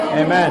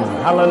Amen.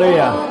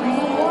 Hallelujah.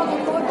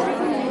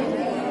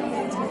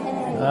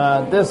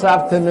 This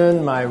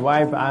afternoon, my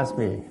wife asked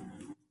me,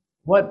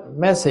 what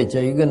message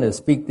are you going to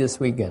speak this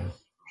weekend?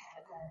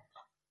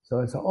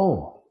 So I said,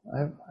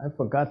 I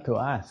forgot to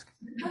ask.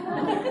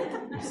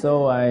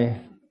 So I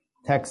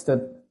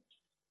texted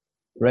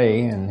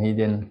Ray, and he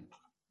didn't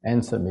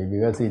answer me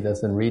because he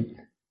doesn't read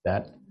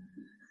that.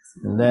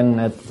 And then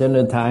at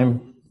dinner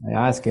time, I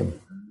asked him.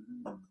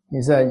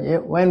 He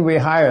said, when we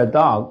hire a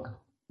dog,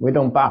 we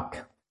don't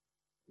bark.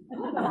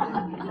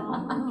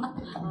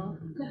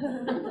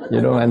 You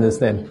don't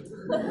understand.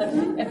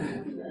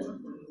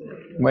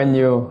 When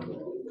you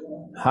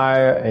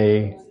hire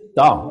a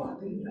dog,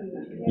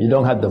 you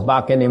don't have to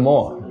bark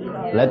anymore.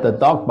 Let the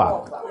dog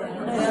bark.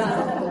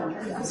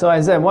 So I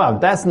said, wow,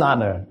 that's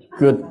not a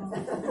good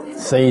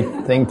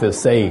thing to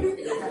say.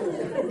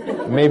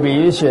 Maybe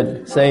you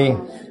should say,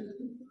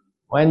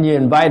 when you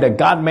invite a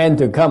God man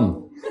to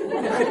come,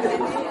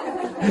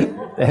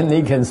 then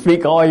he can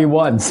speak all he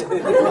wants.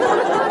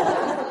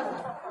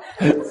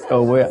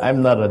 So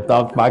I'm not a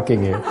dog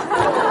barking here.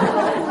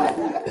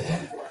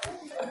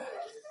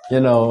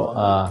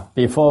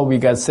 Before we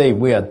got saved,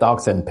 we are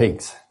dogs and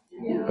pigs.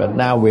 But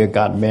now we're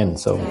God men,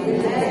 so.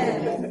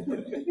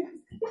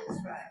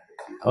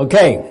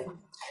 Okay.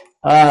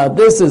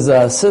 This is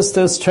a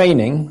sisters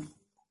training.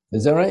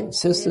 Is that right?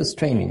 Sisters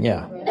training,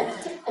 yeah.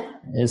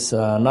 It's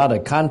not a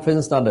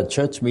conference, not a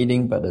church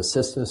meeting, but a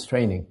sisters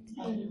training.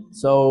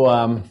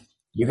 So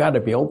you got to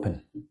be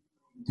open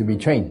to be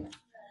trained.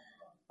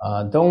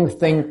 Don't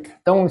think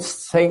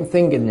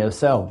in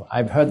yourself,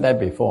 I've heard that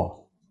before.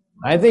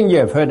 I think you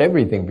have heard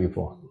everything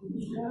before.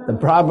 The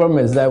problem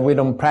is that we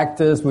don't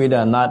practice, we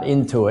are not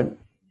into it.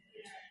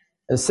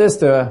 A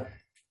sister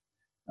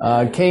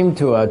came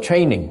to a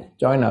training,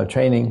 joined our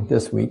training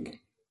this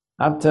week.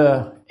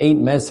 After 8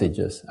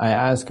 messages, I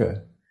asked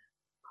her,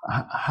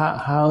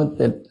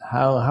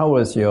 how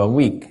was your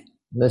week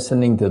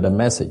listening to the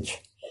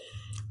message?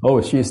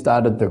 She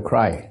started to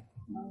cry.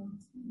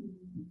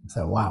 I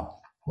said, wow,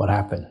 what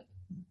happened?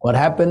 What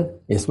happened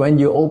is when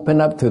you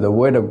open up to the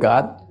Word of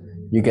God,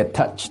 you get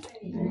touched.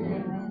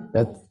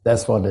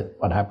 That's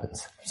what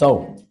happens.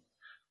 So,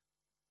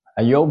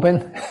 are you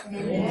open?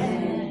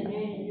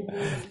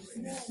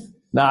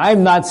 Now,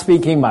 I'm not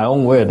speaking my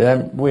own word.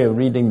 We're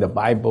reading the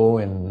Bible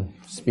and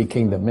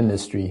speaking the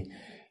ministry.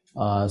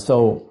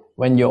 So,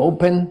 when you're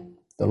open,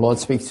 the Lord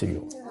speaks to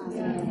you.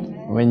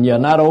 When you're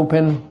not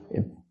open,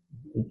 it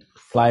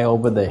fly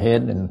over the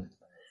head, and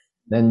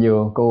then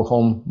you go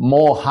home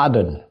more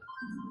hardened.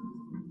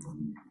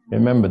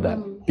 Remember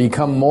that.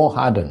 Become more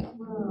hardened.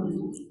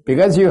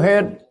 Because you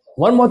heard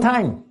one more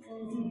time.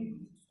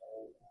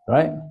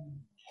 Right?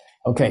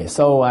 Okay,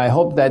 so I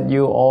hope that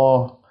you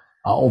all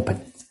are open.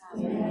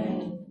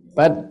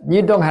 But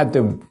you don't have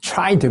to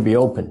try to be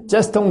open.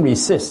 Just don't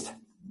resist.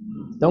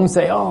 Don't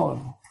say,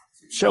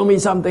 show me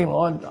something,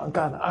 Lord. Oh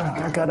God,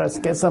 I gotta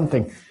get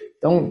something.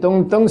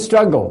 Don't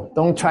struggle.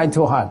 Don't try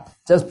too hard.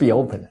 Just be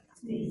open.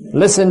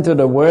 Listen to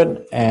the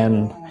word,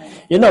 and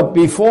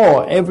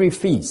before every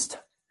feast,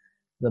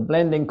 the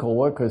blending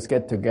co-workers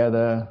get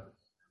together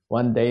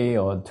 1 day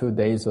or 2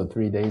 days or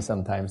 3 days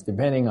sometimes,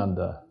 depending on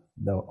the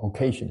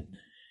occasion.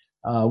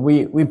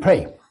 We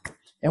pray.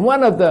 And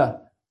one of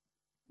the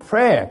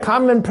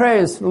common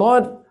prayers,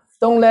 Lord,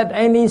 don't let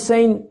any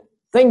saint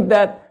think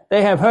that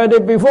they have heard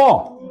it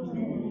before.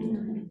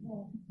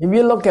 If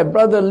you look at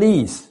Brother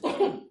Lee's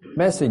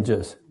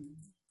messages,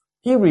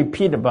 he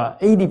repeat about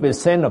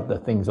 80% of the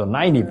things, or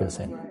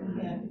 90%.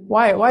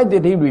 Why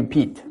did he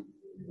repeat?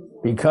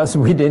 Because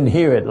we didn't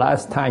hear it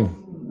last time.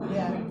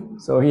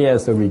 So he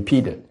has to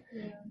repeat it.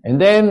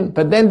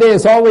 But then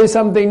there's always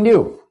something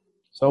new.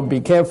 So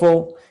be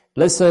careful,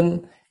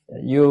 listen,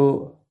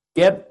 you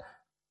get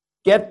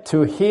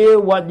to hear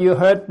what you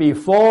heard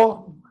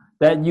before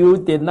that you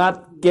did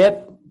not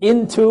get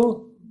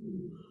into.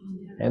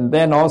 And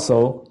then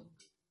also,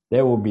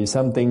 there will be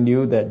something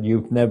new that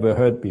you've never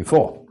heard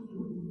before.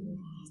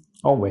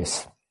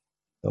 Always.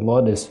 The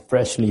Lord is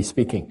freshly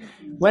speaking.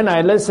 When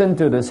I listen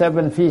to the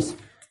 7 feasts,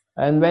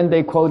 and when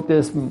they quote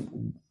this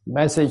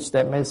message,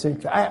 that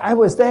message, I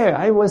was there.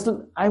 I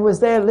was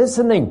there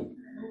listening.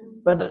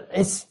 But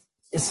it's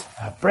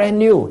brand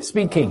new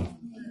speaking.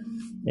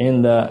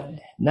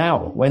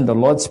 Now, when the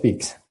Lord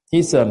speaks,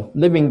 He's a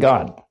living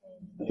God.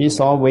 He's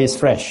always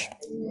fresh.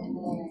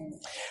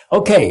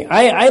 Okay,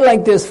 I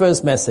like this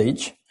first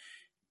message.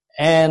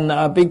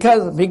 And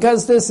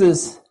because this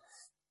is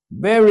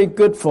very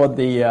good for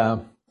the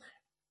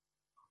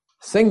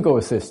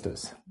single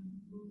sisters.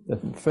 The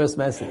first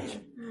message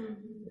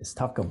is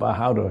talk about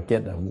how to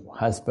get a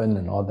husband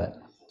and all that.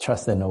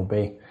 Trust and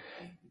obey.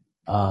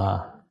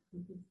 Now,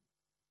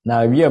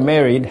 if you're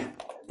married,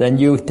 then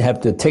you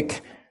have to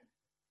take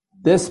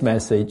this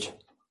message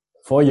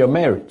for your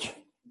marriage.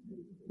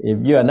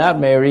 If you are not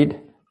married,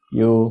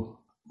 you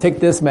take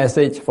this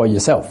message for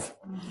yourself.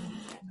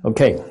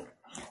 Okay.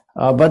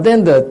 But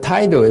then the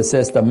title, it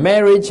says the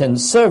marriage and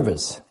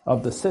service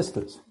of the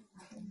sisters.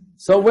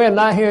 So we're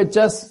not here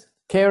just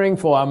caring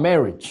for our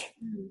marriage,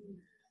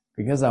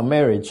 because our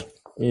marriage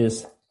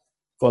is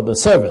for the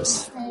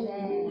service.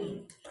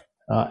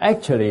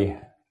 Actually,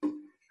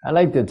 I'd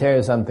like to tell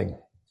you something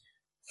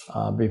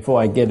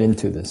before I get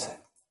into this.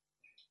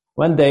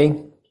 One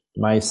day,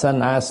 my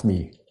son asked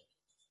me,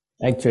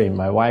 actually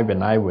my wife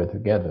and I were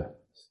together.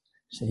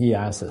 So he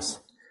asked us,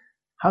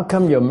 how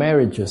come your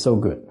marriage is so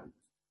good?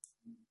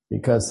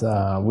 Because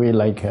we had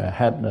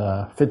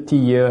a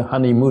 50-year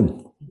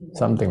honeymoon,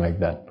 something like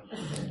that.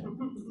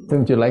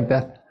 Don't you like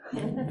that?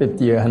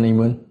 50-year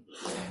honeymoon.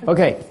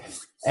 Okay,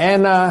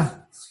 and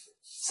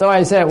so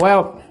I said,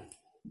 well,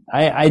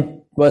 I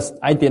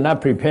did not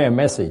prepare a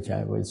message.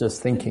 I was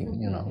just thinking,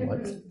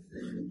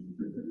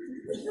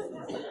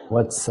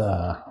 what's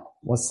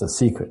the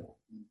secret?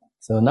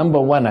 So number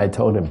one, I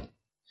told him,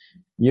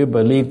 you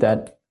believe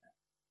that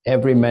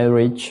every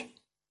marriage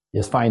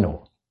is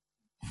final.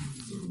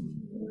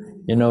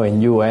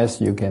 In US,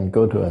 you can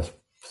go to a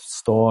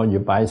store, you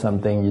buy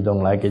something, you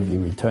don't like it, you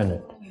return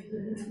it.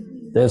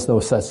 There's no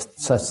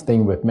such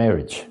thing with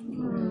marriage.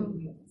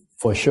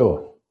 For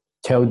sure.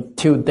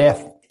 Till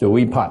death do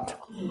we part.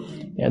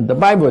 And the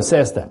Bible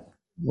says that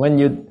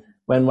when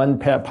one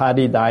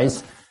party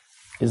dies,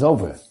 it's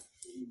over.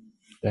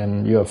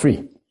 Then you're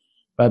free.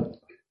 But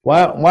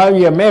while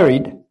you're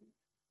married,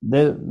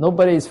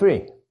 nobody is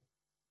free.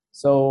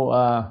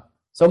 So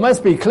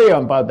must be clear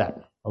about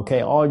that.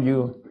 Okay, all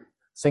you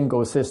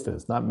single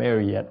sisters not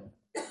married yet,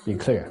 be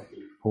clear.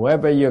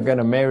 Whoever you're going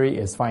to marry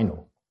is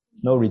final.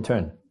 No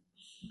return.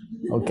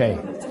 Okay.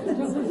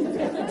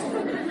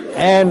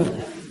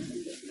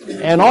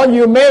 And all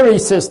you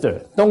married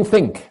sister, don't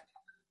think.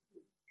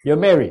 You're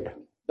married.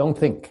 Don't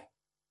think.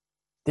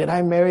 Did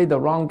I marry the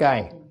wrong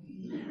guy?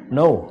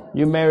 No,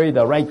 you married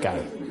the right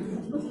guy.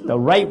 The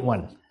right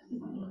one.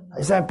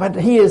 I said, but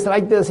he is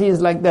like this, he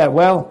is like that.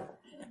 Well,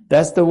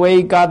 that's the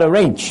way God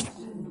arranged.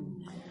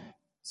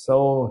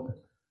 So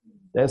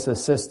there's a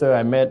sister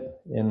I met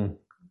in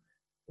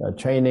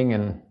training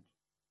in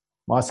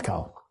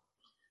Moscow.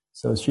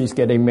 So she's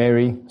getting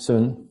married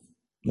soon,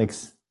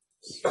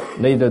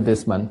 later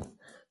this month.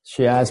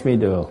 She asked me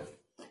to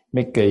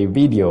make a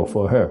video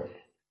for her,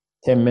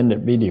 10-minute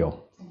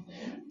video.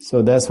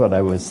 So that's what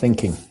I was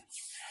thinking.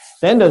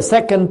 Then the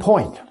second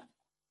point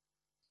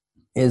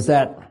is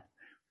that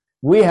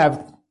we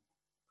have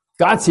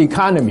God's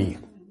economy,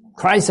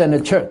 Christ and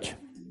the church,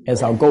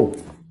 as our goal.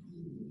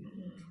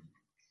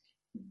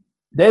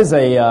 There's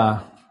a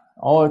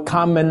all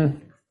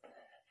common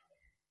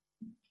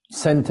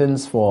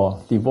sentence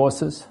for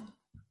divorces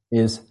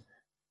is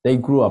they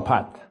grew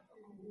apart.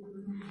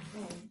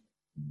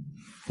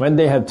 When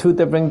they have two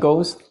different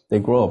goals, they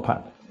grow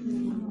apart.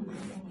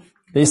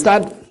 They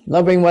start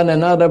loving one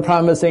another,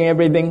 promising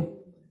everything,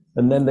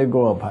 and then they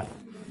grow apart.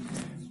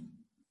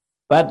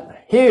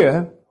 But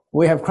here,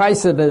 we have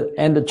Christ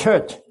and the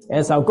church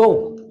as our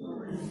goal.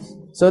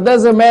 So it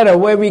doesn't matter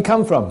where we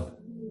come from.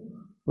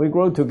 We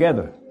grow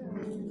together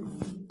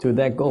to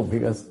that goal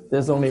because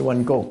there's only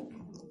one goal.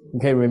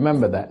 Okay,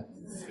 remember that.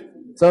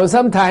 So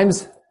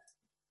sometimes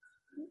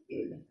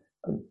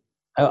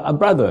a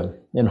brother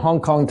in Hong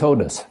Kong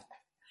told us,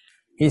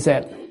 he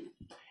said,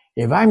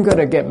 if I'm going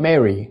to get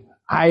married,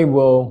 I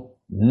will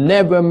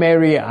never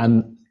marry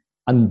an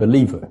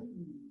unbeliever.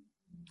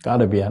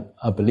 Gotta be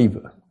a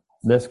believer.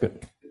 That's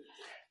good.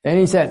 Then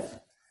he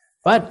said,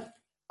 but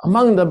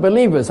among the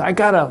believers, I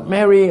gotta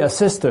marry a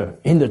sister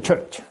in the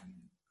church.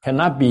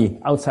 Cannot be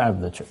outside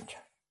of the church.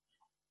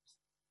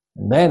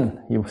 And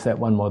then he said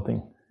one more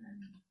thing.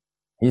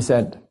 He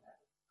said,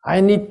 I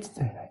need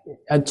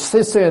a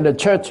sister in the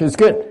church who's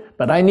good,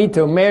 but I need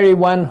to marry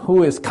one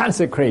who is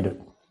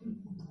consecrated.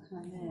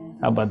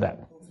 How about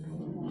that?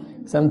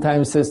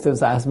 Sometimes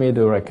sisters ask me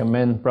to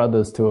recommend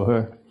brothers to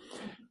her.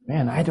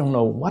 Man, I don't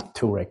know what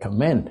to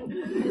recommend.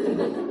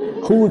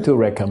 Who to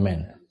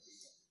recommend?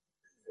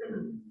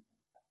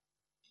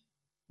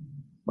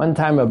 One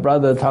time a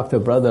brother talked to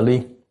Brother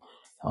Lee.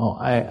 Oh,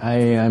 I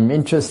am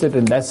interested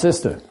in that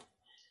sister.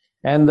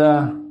 And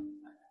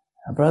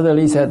Brother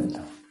Lee said,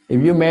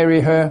 if you marry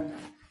her,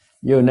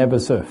 you'll never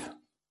serve.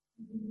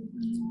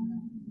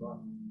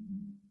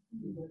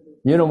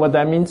 You know what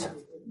that means?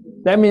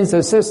 That means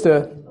the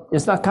sister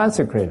is not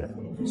consecrated.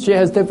 She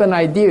has different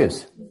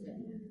ideas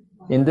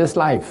in this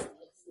life.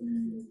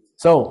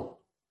 So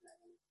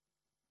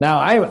now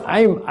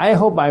I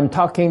hope I'm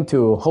talking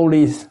to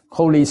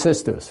holy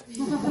sisters,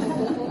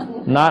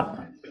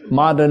 not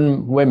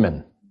modern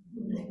women.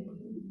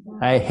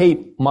 I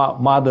hate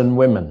modern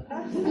women.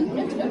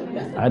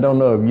 I don't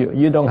know if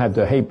you don't have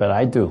to hate, but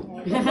I do.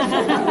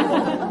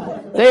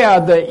 They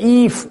are the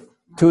Eve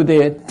to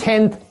the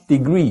 10th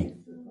degree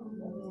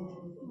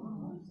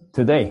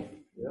today.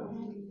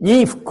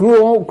 Eve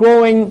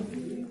growing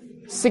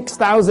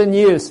 6,000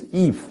 years,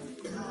 Eve.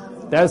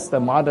 That's the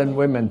modern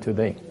women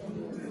today.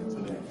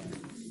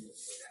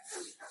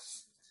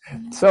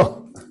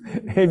 So,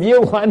 if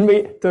you want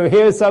me to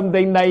hear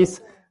something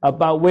nice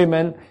about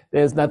women,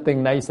 there's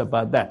nothing nice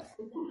about that.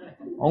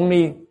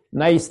 Only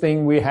nice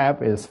thing we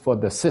have is for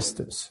the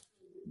sisters.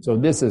 So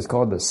this is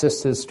called the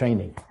sisters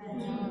training,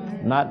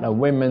 not a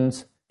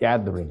women's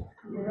gathering.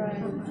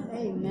 Right.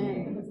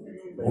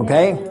 Amen.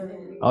 Okay?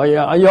 Are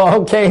you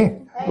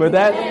okay with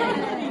that?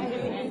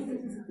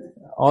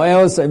 Or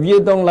else, if you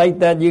don't like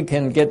that, you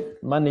can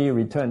get money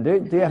returned. Do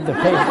you have to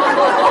pay?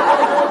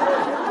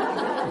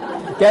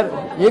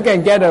 You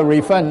can get a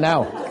refund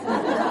now.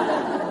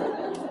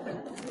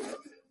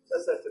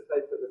 Just have to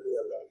pay for the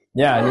real loan.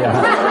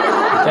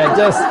 Yeah,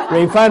 just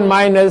refund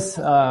minus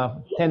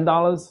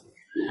 $10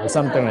 or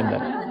something like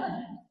that.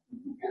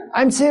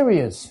 I'm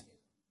serious.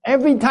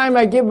 Every time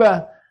I give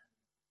a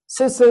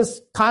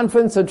sisters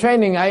conference or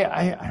training,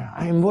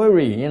 I'm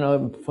worried,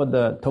 for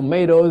the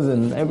tomatoes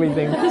and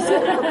everything.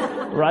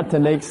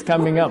 Rotten eggs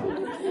coming up.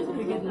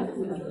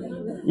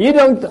 You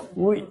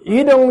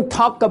don't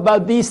talk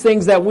about these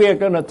things that we are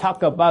going to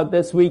talk about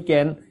this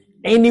weekend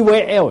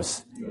anywhere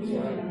else.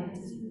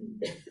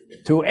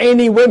 To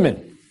any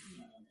women.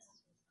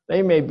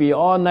 They may be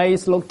all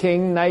nice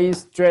looking,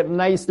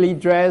 nicely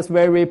dressed,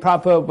 very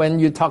proper. When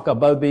you talk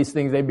about these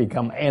things, they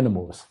become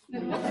animals.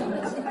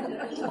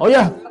 Oh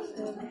yeah.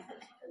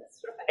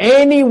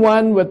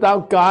 Anyone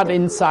without God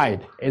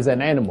inside is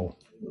an animal.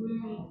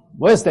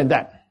 Worse than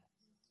that.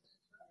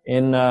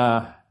 In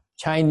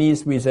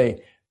Chinese, we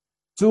say,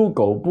 猪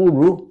狗不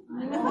如.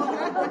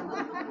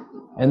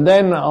 And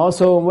then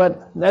also,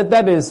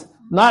 that is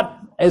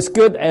not as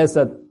good as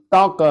a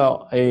dog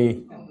or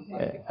a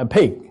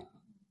pig.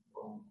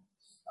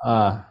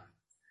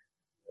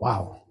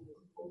 Wow.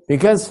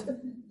 Because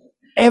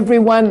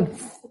everyone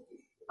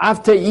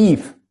after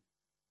Eve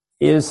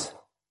is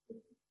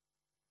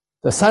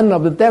the son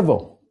of the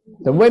devil.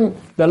 The women,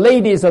 the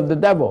ladies of the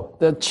devil,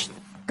 the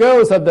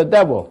girls of the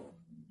devil.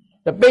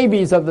 The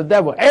babies of the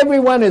devil.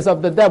 Everyone is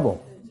of the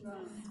devil.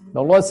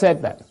 The Lord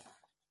said that.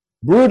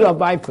 Brood of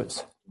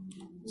vipers.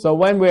 So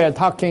when we are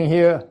talking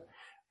here,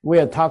 we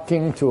are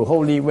talking to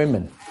holy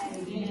women.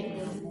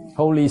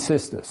 Holy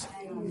sisters.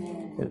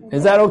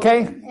 Is that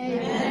okay?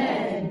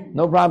 Amen.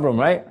 No problem,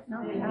 right?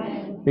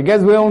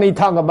 Because we only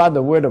talk about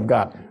the Word of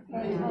God.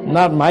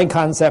 Not my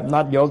concept,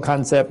 not your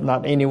concept,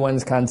 not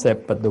anyone's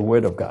concept, but the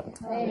Word of God.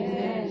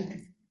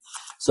 Amen.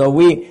 So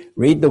we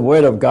read the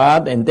Word of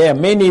God, and there are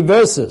many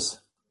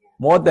verses,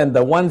 more than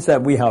the ones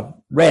that we have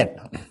read,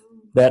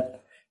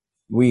 that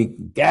we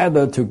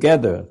gather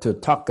together to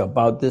talk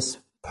about this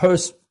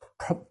first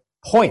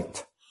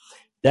point.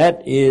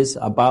 That is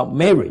about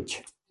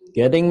marriage,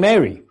 getting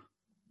married.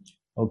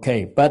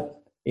 Okay,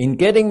 but in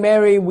getting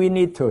married, we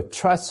need to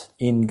trust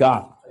in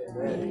God.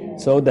 Amen.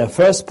 So the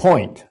first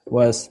point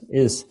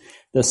is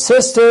the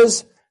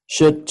sisters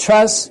should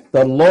trust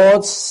the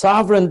Lord's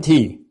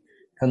sovereignty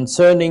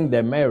concerning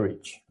their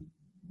marriage.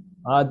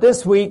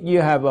 This week you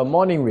have a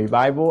morning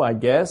revival, I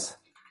guess.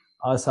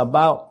 It's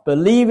about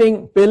believe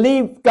in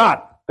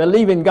God,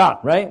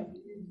 right?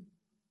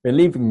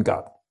 Believe in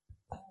God.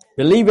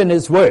 Believe in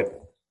His Word.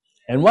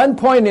 And one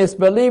point is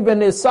believe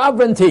in His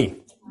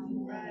sovereignty.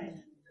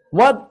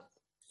 What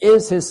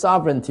is His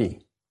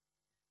sovereignty?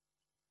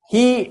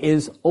 He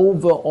is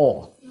over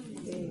all.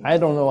 I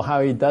don't know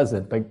how He does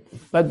it,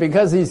 but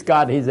because He's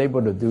God, He's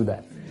able to do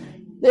that.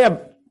 There are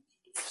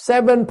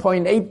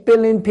 7.8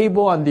 billion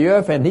people on the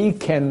earth, and He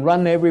can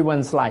run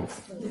everyone's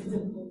life.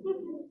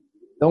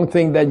 Don't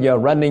think that you're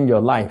running your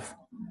life.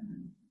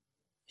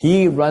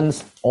 He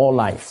runs all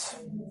lives.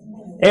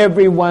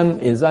 Everyone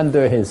is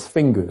under His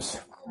fingers.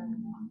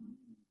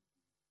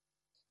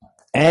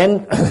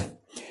 And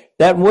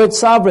that word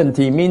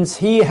sovereignty means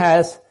He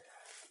is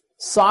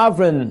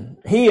sovereign,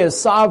 He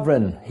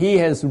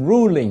is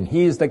ruling,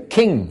 He is the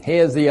king, He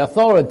has the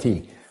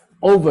authority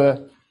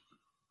over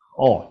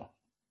all.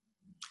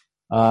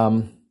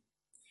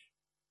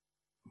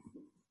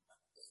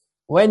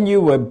 When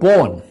you were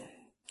born,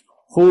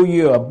 who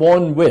you are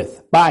born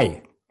with,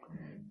 by,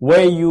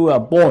 where you are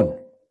born,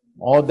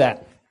 all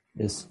that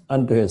is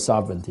under His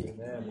sovereignty.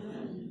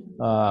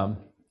 I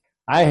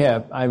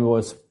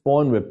was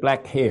born with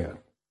black hair.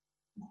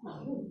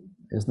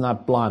 It's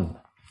not blonde,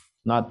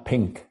 not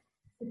pink,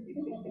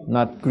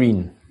 not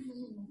green.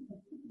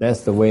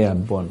 That's the way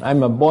I'm born. I'm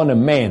born a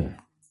man.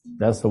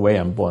 That's the way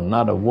I'm born,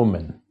 not a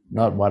woman,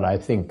 not what I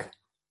think.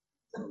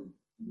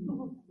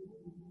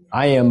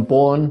 I am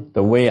born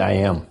the way I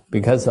am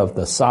because of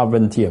the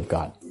sovereignty of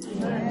God.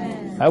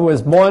 I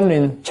was born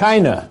in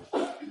China,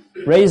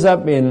 raised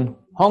up in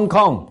Hong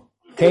Kong,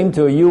 came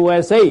to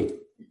USA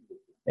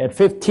at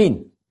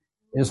 15.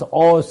 It's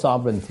all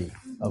sovereignty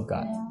of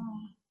God.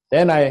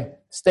 Then I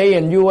stayed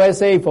in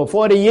USA for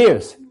 40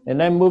 years and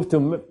then moved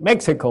to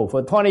Mexico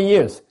for 20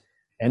 years.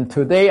 And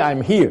today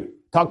I'm here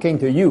talking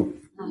to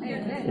you.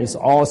 It's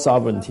all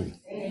sovereignty.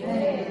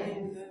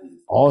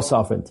 All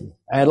sovereignty.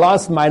 I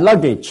lost my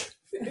luggage.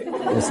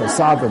 It's a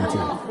sovereignty.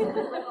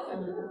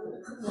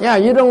 Yeah,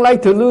 you don't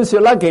like to lose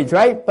your luggage,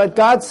 right? But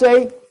God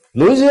say,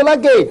 lose your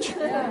luggage.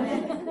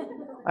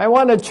 I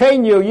want to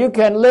train you. You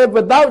can live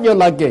without your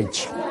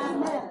luggage.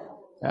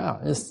 Yeah,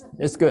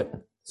 it's good.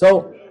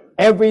 So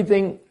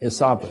everything is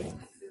sovereign.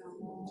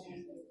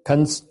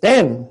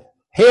 Then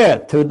here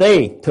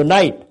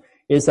tonight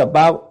is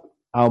about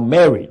our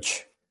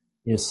marriage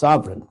is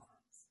sovereign.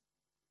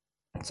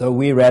 So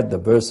we read the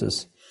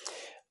verses.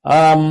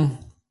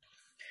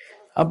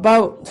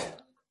 about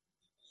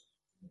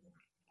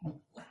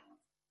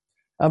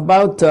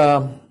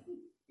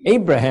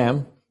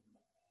Abraham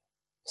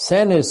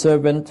sent his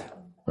servant,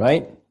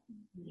 right,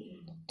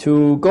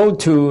 to go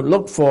to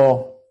look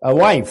for a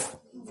wife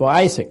for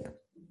Isaac.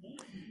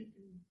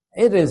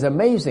 It is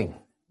amazing.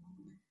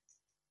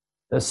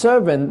 The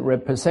servant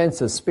represents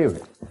the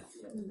spirit,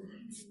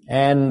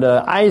 and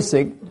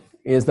Isaac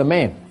is the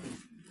man.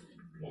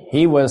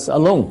 He was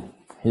alone.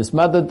 His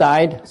mother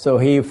died, so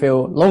he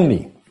felt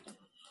lonely.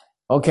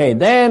 Okay,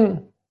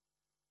 then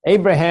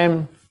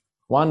Abraham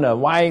wanted a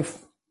wife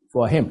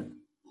for him,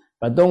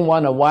 but don't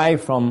want a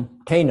wife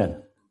from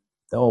Canaan.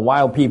 They were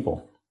wild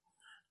people.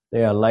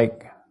 They are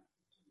like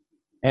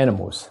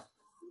animals.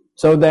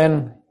 So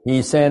then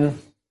he sent,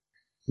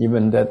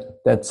 even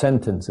that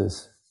sentence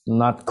is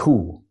not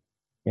cool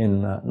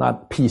and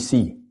not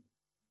PC.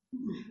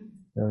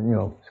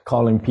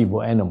 Calling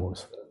people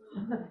animals.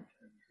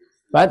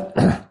 But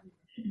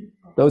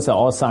those are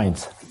all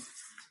signs.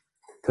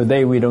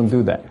 Today we don't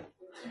do that.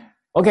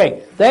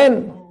 Okay,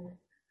 then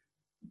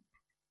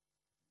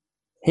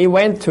he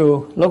went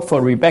to look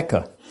for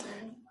Rebecca.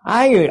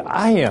 I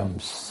am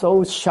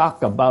so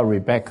shocked about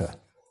Rebecca.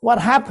 What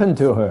happened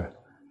to her?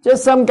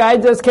 Just some guy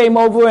just came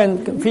over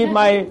and feed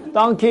my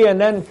donkey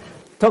and then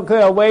took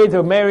her away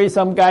to marry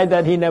some guy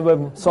that he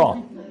never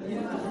saw.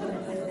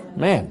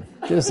 Man,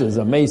 this is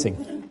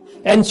amazing.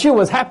 And she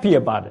was happy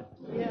about it.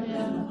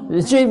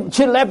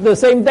 She left the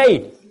same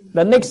day,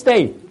 the next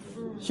day.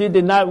 She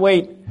did not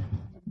wait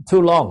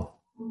too long.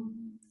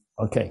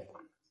 Okay.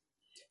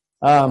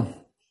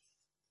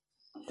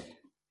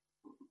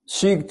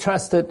 She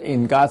trusted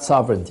in God's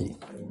sovereignty.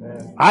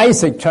 Amen.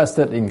 Isaac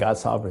trusted in God's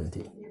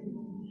sovereignty.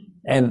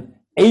 And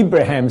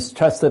Abraham's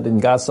trusted in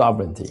God's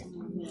sovereignty.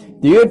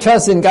 Do you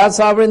trust in God's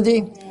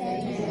sovereignty?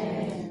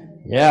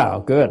 Amen. Yeah,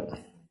 good.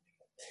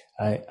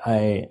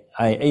 I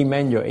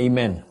amen your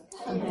amen.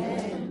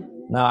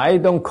 Amen. Now, I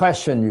don't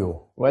question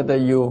you whether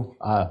you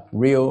are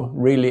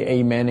really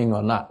amening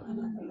or not.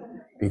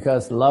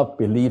 Because love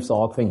believes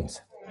all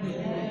things.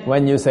 Amen.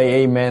 When you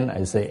say amen,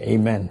 I say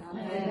amen.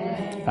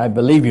 Amen. I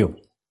believe you.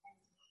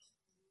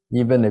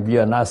 Even if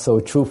you are not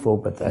so truthful,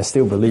 but I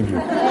still believe you.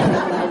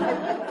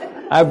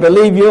 I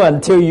believe you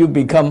until you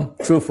become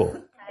truthful.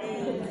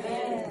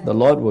 Amen. The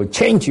Lord will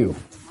change you.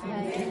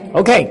 Amen.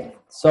 Okay,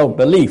 so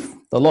believe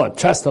the Lord,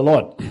 trust the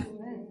Lord.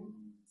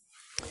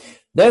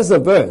 There's a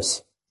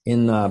verse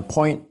in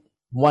point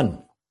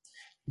 1.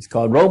 It's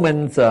called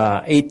Romans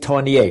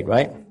 8:28,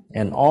 right?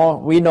 And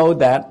we know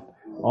that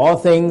all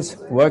things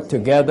work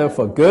together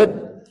for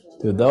good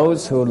to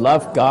those who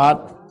love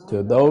God,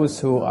 to those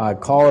who are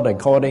called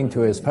according to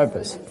His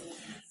purpose.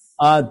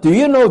 Do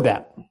you know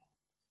that?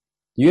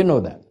 Do you know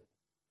that?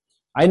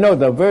 I know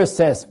the verse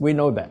says we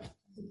know that.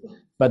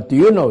 But do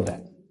you know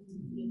that?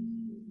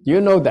 Do you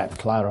know that,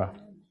 Clara?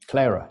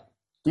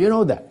 Do you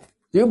know that?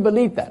 Do you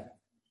believe that?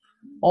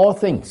 All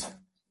things.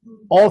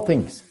 All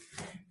things.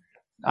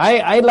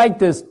 I like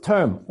this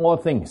term, all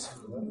things.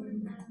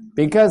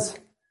 Because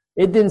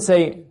it didn't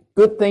say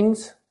good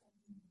things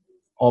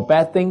or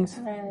bad things.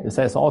 It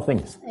says all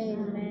things.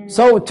 Amen.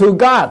 So to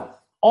God,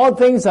 all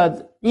things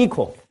are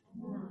equal.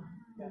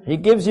 He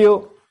gives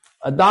you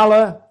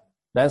 $1,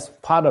 that's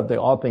part of the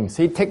all things.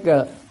 He take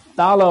 $1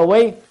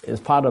 away, is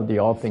part of the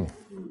all things.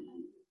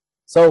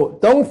 So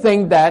don't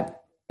think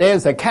that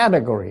there's a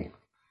category.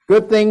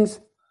 Good things,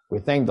 we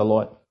thank the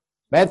Lord.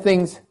 Bad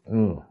things,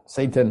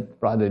 Satan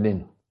brought it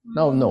in.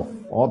 No,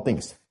 all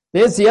things.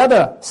 There's the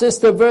other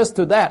sister verse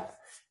to that.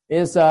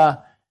 Is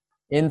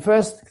in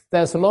 1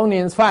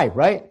 Thessalonians 5,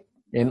 right?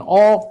 In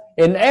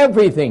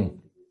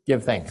everything,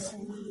 give thanks.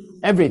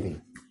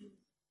 Everything.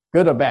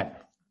 Good or bad.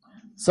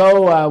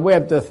 So we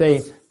have to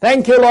say,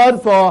 thank you,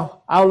 Lord,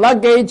 for our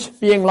luggage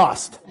being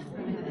lost.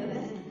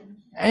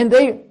 And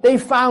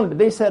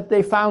they said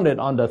they found it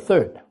on the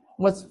 3rd.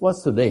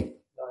 What's today?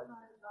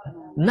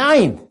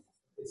 9th.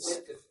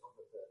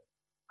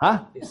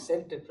 Huh? They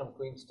sent it from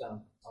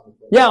Queenstown.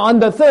 Yeah, on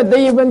the 3rd,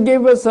 they even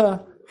gave us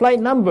a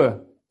flight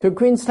number to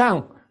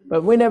Queenstown,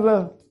 but we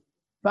never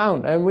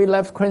found, and we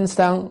left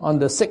Queenstown on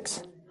the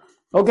 6th.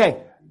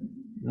 Okay,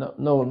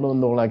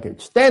 no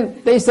luggage.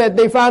 Then they said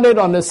they found it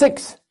on the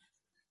 6th,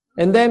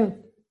 and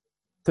then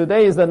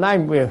today is the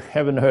 9th. We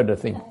haven't heard a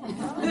thing.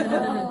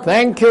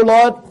 Thank you,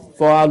 Lord,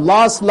 for our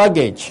lost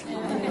luggage.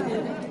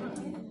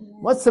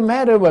 What's the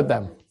matter with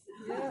them?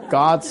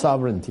 God's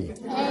sovereignty.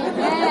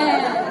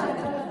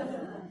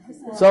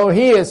 So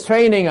He is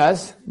training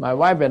us, my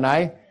wife and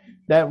I,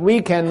 that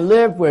we can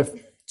live with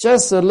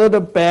just a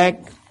little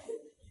bag.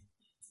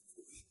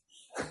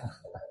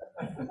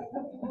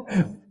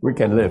 We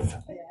can live.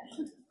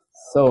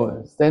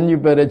 So then you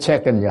better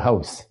check in your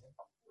house.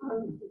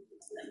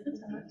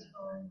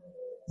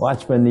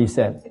 Watchman, he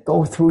said,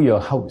 go through your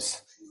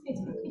house.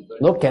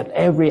 Look at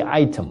every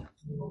item.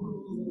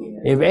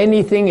 If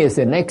anything is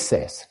in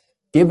excess,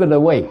 give it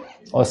away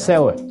or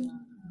sell it.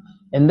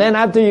 And then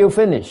after you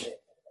finish,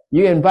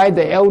 you invite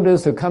the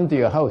elders to come to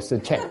your house to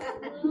check.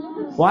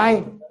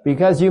 Why?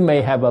 Because you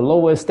may have a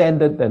lower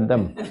standard than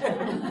them.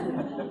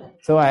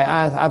 So I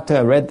asked, after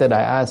I read that,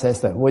 I asked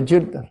Esther, would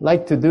you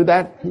like to do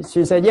that?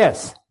 She said,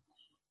 yes.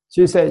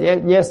 She said,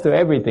 yes to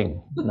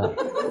everything. No.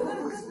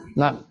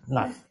 Not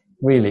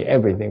really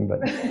everything, but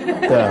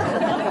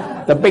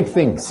the big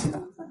things.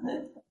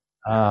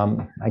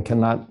 I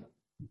cannot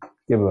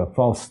give a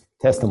false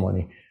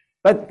testimony,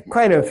 but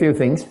quite a few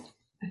things.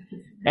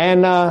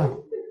 And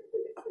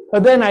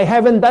but then I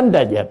haven't done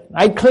that yet.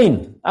 I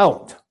clean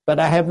out, but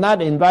I have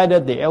not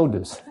invited the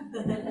elders.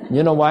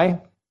 You know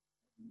why?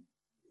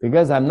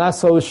 Because I'm not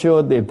so sure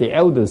if the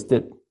elders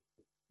did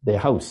their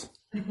house.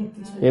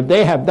 If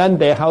they have done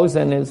their house,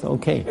 then it's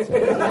okay.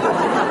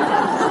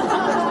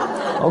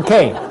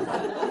 Okay.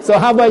 So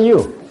how about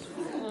you?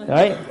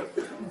 Right?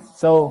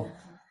 So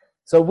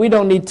we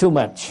don't need too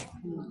much.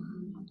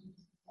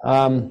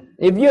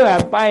 If you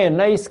buy a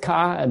nice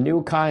car, a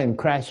new car, and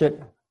crash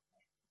it,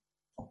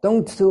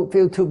 don't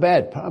feel too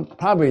bad.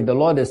 Probably the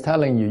Lord is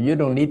telling you, you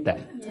don't need that.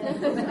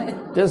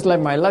 Just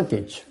like my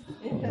luggage.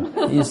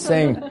 He's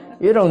saying,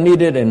 you don't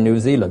need it in New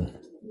Zealand.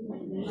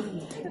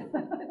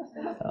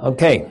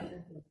 Okay.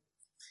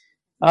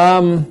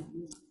 Then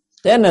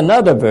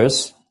another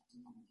verse,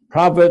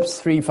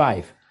 Proverbs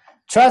 3:5.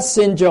 Trust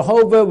in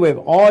Jehovah with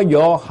all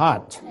your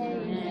heart,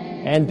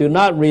 and do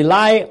not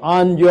rely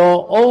on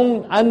your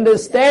own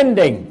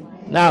understanding.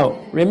 Now,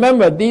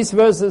 remember, these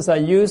verses are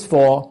used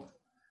for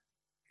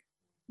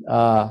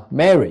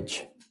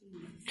marriage,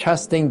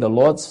 trusting the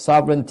Lord's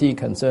sovereignty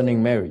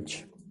concerning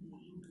marriage.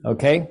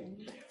 Okay?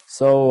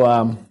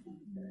 So,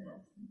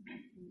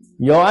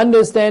 your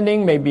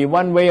understanding may be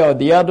one way or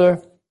the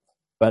other,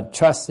 but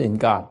trust in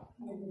God.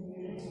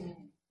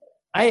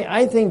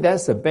 I think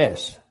that's the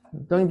best.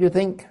 Don't you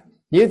think?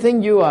 Do you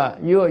think your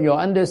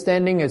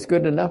understanding is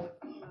good enough?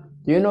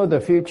 Do you know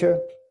the future?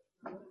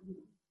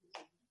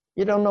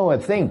 You don't know a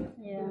thing.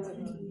 Yeah.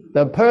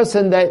 The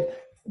person that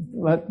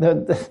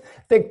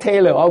Dick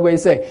Taylor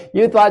always say,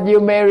 you thought you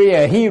marry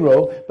a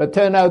hero, but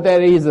turned out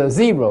that he's a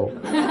zero.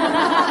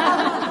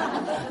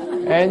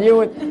 And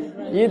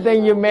you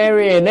think you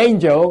marry an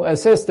angel,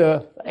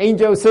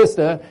 angel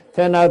sister,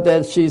 turned out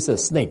that she's a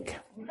snake.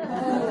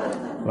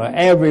 Well,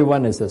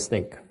 everyone is a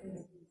snake.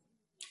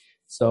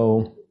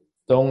 So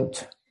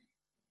don't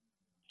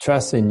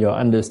trust in your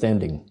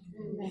understanding.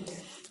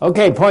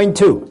 Okay, point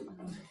 2.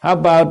 How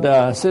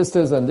about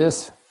sisters on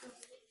this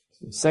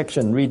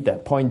section read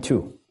that, point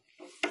 2.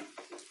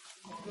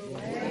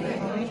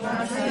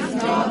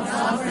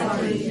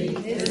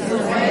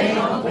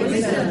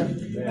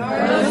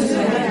 Those who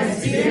have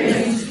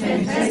experience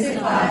can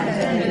testify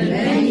that in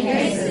many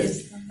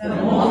cases, the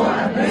more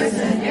a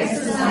person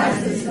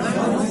exercises his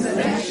own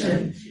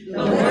selection, the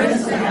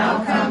worse the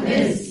outcome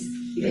is.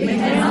 We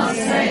cannot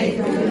say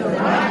who the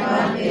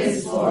right one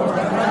is for a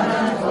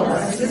brother or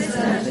a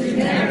sister to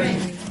marry.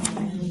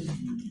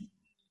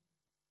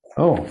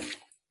 Oh,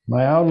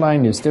 my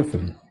outline is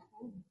different.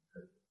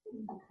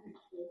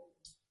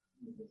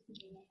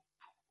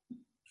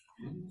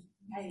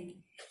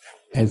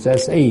 It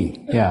says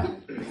A, yeah.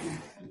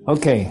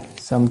 Okay,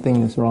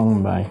 something is wrong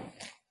with my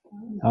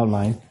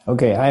outline.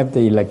 Okay, I have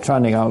the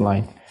electronic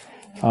outline.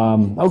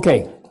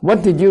 Okay,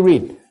 what did you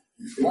read?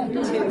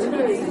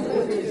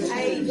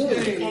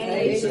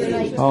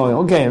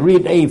 Oh, okay,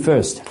 read A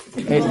first.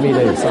 Read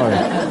A, sorry.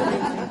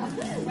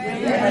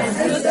 When a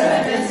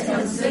sister is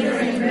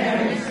considering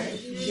marriage,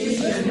 she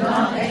should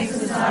not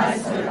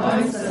exercise her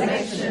own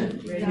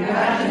selection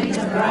regarding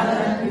the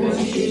brother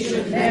whom she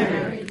should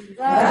marry.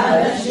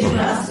 Rather, she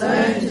must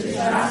learn to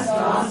trust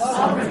God's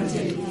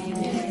sovereignty.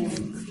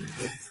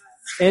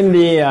 In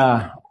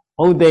the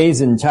old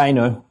days in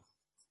China,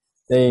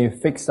 they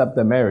fixed up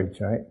the marriage,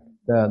 right?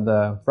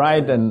 The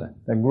bride and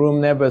the groom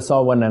never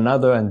saw one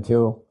another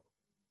until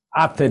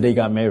after they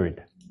got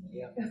married.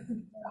 Yeah.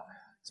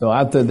 So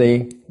after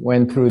they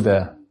went through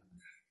the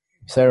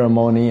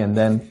ceremony, and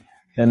then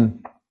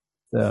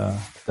the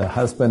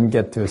husband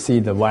get to see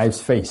the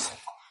wife's face.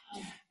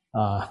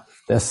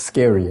 That's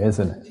scary,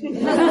 isn't it?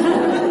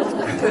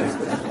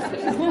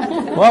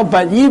 Well,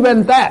 but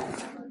even that,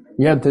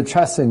 you have to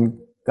trust in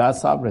God's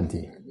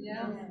sovereignty.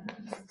 Yeah.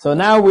 So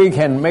now we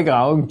can make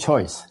our own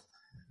choice.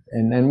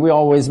 And we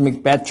always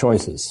make bad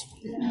choices.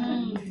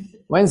 Yeah.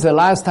 When's the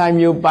last time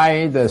you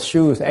buy the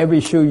shoes? Every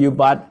shoe you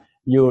bought,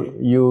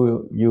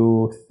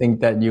 you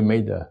think that you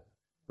made the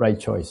right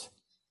choice.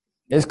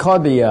 It's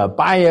called the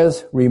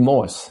buyer's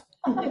remorse.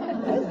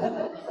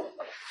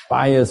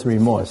 Buyer's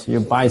remorse.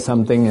 You buy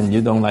something and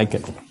you don't like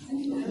it.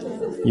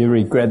 You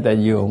regret that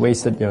you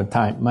wasted your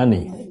time,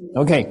 money.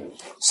 Okay.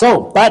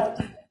 So, but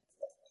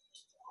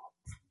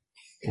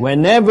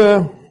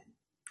whenever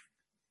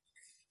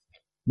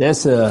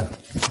there's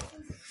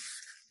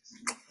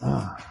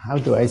how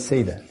do I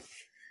say that?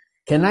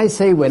 Can I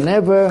say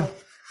whenever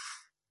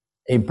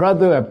a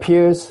brother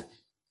appears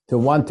to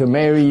want to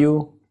marry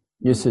you,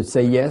 you should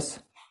say yes?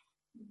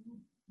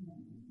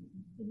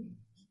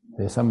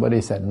 Somebody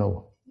said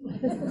no.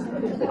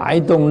 I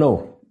don't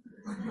know.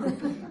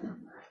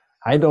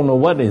 I don't know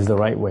what is the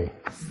right way.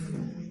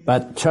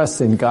 But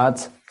trust in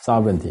God's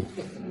sovereignty.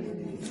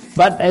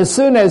 But as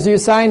soon as you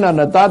sign on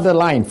the dotted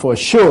line, for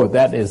sure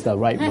that is the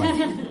right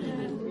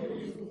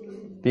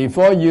one.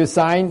 Before you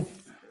sign,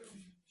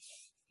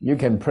 you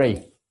can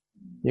pray.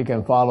 You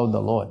can follow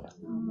the Lord.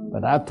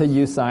 But after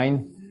you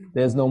sign,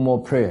 there's no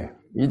more prayer.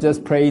 You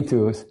just pray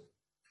to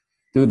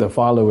do the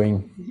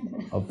following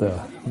of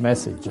the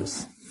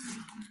messages.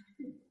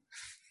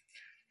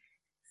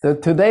 So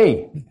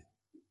today,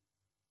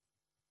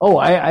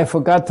 I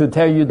forgot to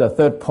tell you the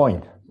third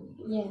point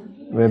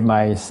with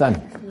my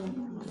son.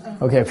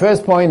 Okay,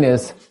 first point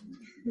is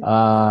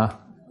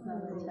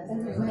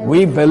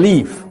we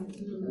believe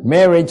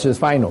marriage is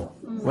final.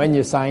 When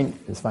you sign,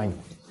 it's final.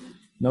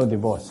 No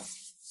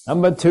divorce.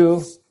 Number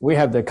 2, we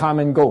have the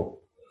common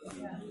goal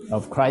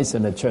of Christ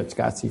and the church,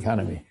 God's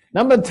economy.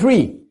 Number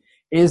 3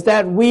 is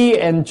that we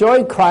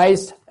enjoy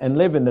Christ and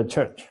live in the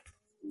church.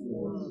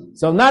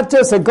 So not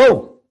just a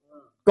goal.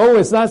 Goal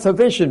is not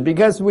sufficient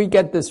because we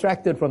get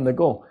distracted from the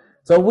goal.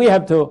 So we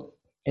have to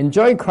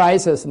enjoy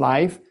Christ as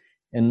life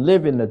and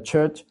live in the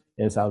church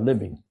as our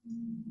living.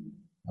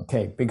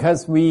 Okay,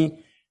 because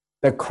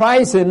the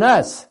Christ in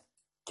us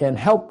can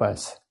help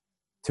us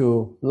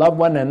to love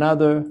one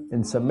another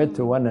and submit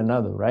to one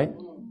another, right?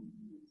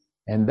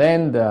 And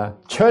then the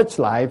church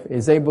life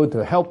is able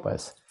to help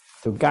us,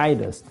 to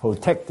guide us,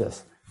 protect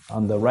us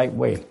on the right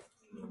way.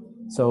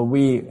 So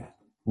we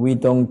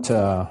don't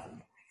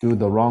do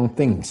the wrong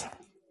things.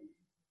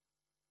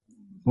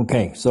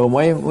 Okay, so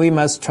we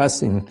must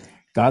trust in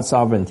God's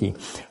sovereignty.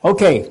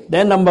 Okay,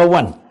 then number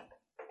 1.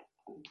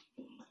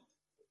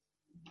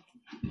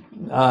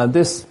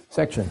 This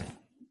section.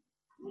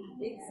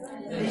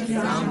 The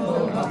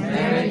example of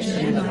marriage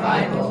in the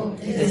Bible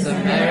is the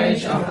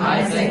marriage of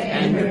Isaac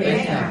and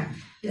Rebekah.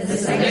 The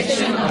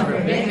selection of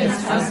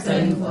Rebekah's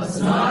husband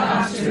was not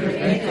after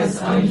Rebekah's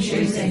own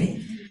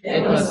choosing.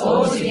 It was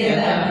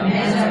altogether a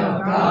matter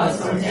of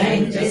God's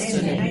ordained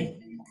destiny.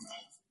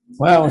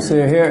 Well, so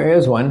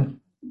here's one.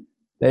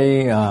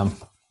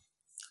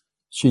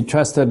 She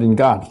trusted in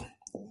God.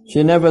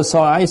 She never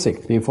saw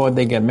Isaac before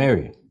they get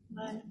married.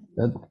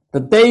 The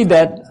day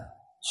that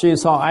she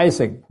saw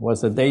Isaac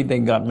was the day they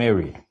got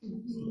married.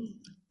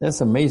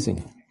 That's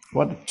amazing.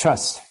 What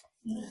trust.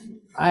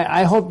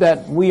 I hope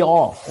that we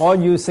all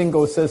you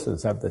single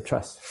sisters have the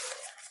trust.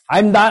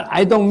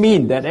 I don't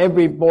mean that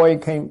every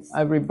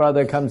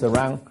brother comes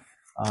around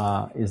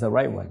is the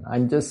right one.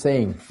 I'm just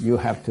saying you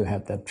have to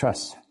have that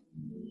trust.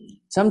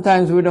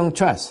 Sometimes we don't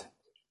trust.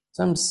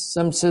 Some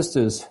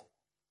sisters,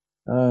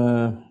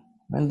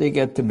 when they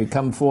get to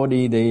become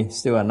 40, they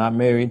still are not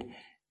married.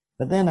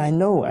 But then I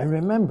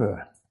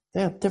remember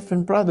there are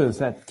different brothers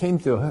that came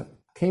to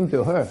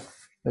her,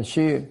 but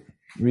she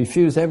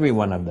refused every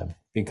one of them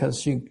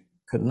because she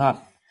could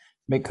not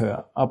make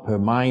up her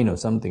mind or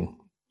something.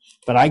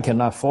 But I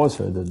cannot force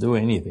her to do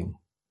anything.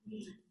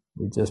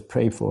 We just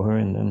pray for her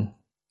and then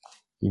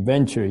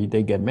eventually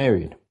they get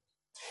married.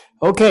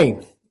 Okay,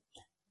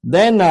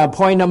 then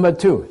point number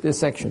 2, this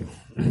section.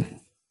 The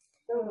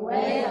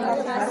way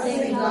of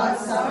trusting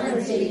God's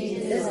sovereignty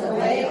is the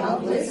way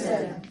of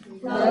wisdom.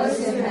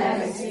 Those who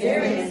have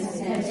experience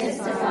can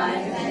testify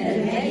that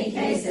in many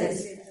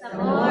cases, the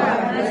more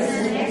a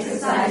person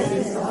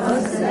exercises his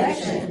own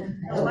selection,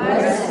 the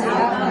worse the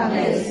outcome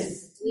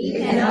is. We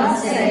cannot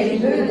say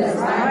who the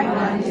right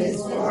one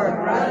is for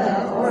a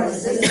brother or a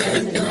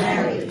sister to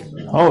marry.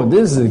 Oh,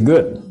 this is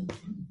good.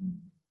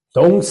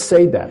 Don't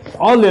say that.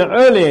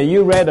 Earlier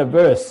you read a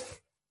verse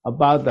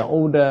about the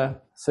older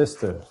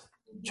sisters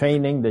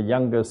training the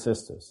younger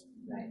sisters.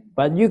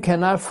 But you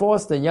cannot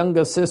force the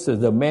younger sisters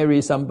to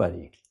marry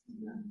somebody.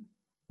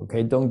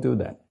 Okay, don't do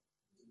that.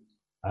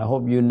 I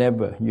hope you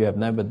have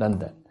never done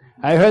that.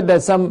 I heard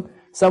that some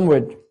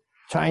were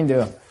trying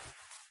to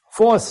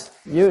force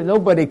you.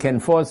 Nobody can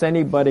force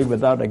anybody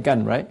without a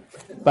gun, right?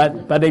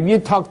 But if you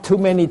talk too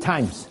many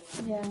times,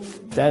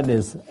 that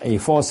is a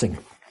forcing.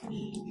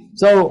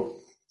 So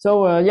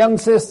a young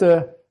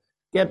sister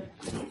get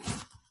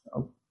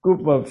a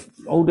group of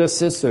older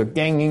sisters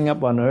ganging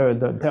up on her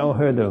to tell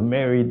her to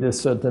marry this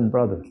certain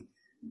brother.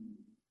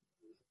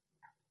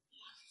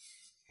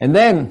 And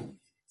then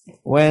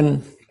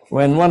when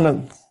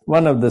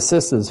one of the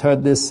sisters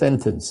heard this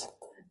sentence,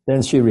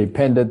 then she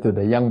repented to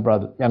the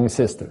young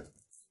sister.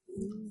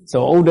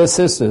 So older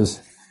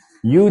sisters,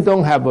 you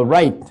don't have a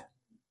right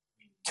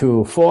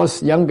to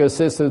force younger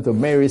sisters to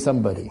marry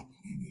somebody.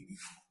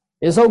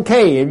 It's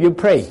okay if you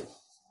pray.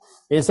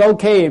 It's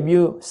okay if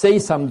you say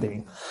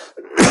something.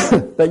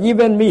 But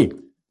even me,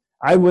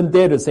 I wouldn't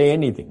dare to say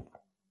anything.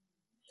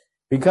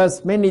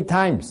 Because many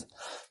times,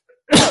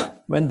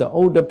 when the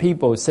older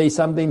people say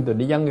something to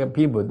the younger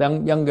people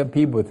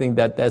think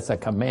that that's a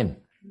command.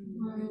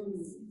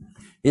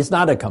 It's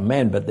not a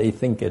command, but they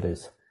think it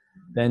is.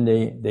 Then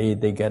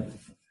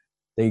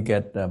they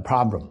get a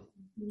problem.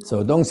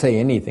 So don't say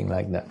anything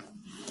like that.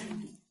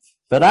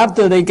 But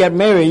after they get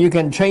married, you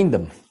can train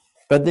them.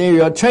 But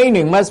your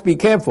training must be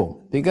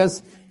careful,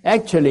 because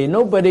actually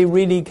nobody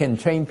really can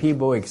train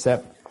people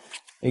except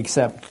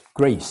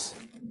grace.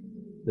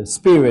 The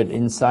Spirit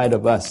inside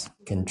of us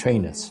can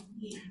train us.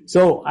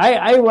 So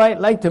I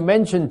like to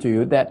mention to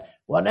you that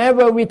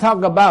whatever we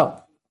talk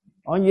about,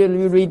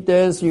 you read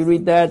this, you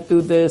read that,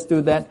 do this,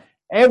 do that.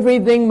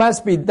 Everything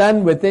must be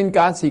done within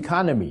God's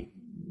economy.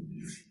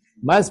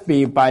 Must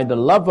be by the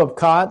love of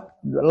God,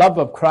 the love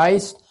of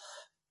Christ,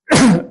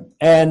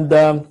 and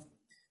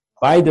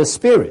by the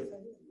Spirit.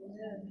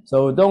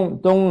 So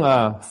don't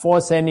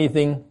force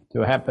anything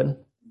to happen.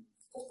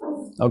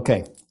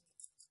 Okay.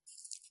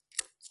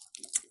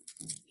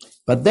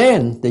 But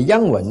then the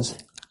young ones,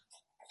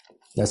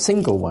 the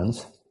single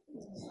ones,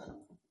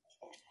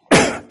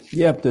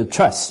 you have to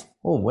trust.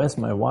 Oh, where's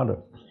my water?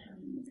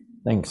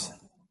 Thanks.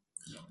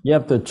 You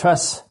have to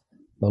trust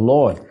the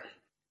Lord.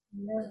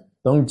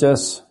 Don't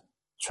just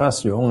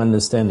trust your own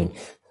understanding.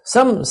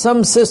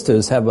 Some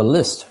sisters have a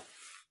list.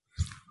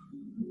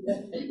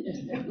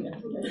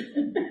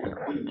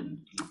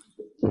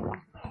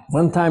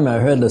 One time I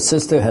heard a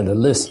sister had a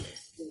list,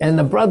 and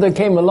the brother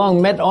came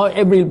along, met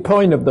every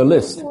point of the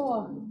list.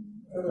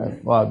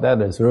 Wow,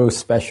 that is real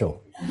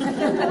special.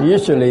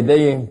 Usually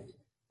they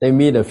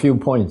meet a few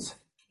points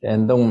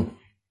and don't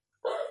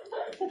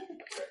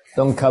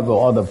cover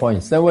all the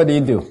points. Then what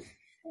do?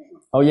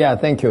 Oh yeah,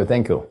 thank you.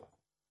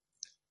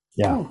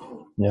 Yeah,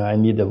 I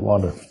need the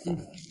water.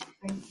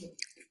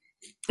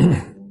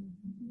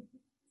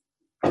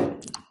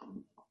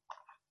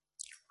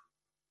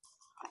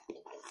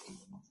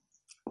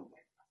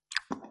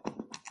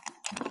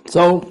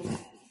 So,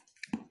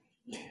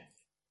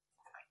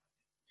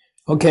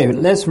 okay,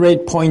 let's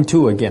read point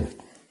 2 again.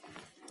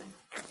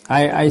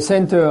 I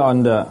center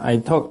on I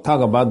talk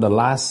about the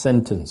last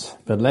sentence,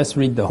 but let's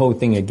read the whole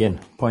thing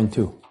again. Point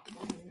 2.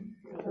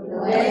 The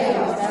way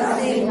of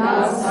trusting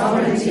God's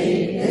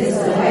sovereignty is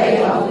the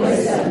way of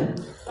wisdom.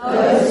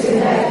 Those who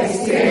have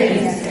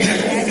experience can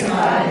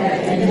testify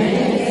that in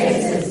many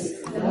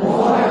cases, the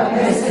more a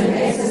person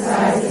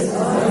exercises his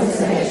own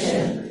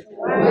selection,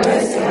 the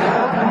worse the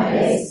outcome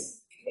is.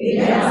 We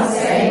cannot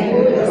say who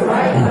the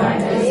right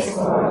one is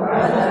for a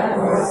brother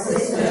or a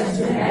sister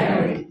to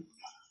marry.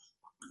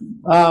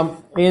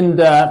 In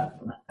the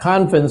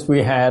conference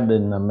we had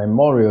in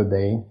Memorial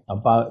Day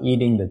about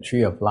eating the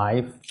tree of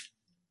life,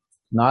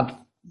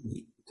 not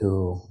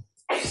to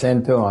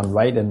center on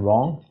right and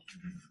wrong.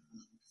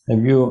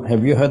 Have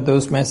you heard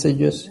those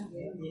messages?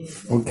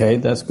 Okay,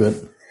 that's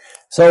good.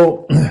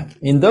 So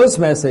in those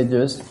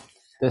messages,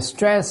 the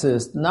stress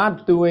is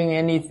not doing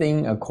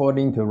anything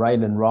according to right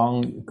and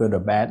wrong, good or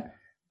bad,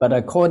 but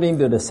according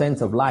to the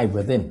sense of life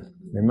within.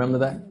 Remember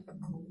that?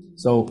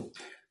 So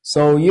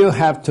you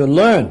have to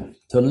learn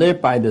to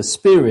live by the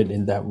Spirit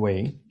in that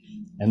way.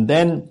 And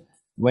then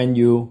when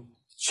you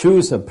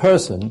choose a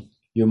person,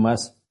 you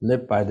must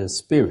live by the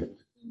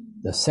Spirit,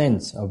 the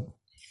sense of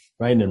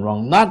right and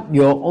wrong, not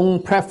your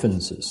own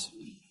preferences.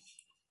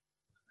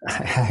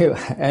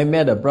 I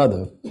met a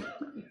brother,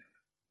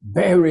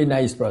 very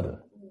nice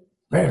brother,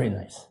 very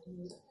nice,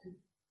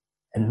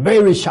 and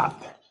very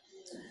sharp.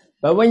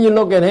 But when you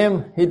look at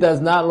him, he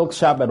does not look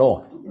sharp at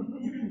all.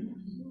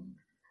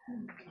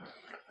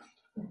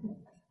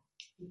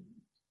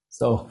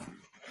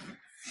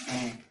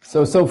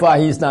 So far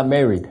he's not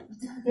married.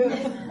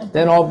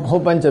 Then a whole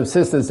bunch of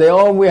sisters say,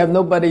 "Oh, we have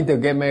nobody to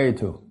get married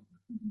to."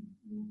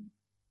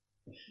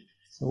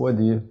 So what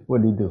do you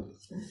do?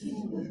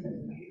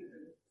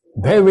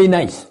 Very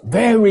nice,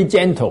 very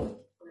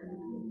gentle.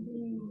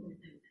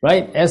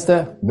 Right,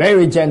 Esther?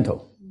 Very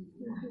gentle.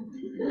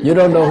 You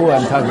don't know who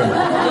I'm talking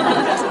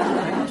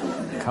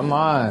about. Come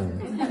on.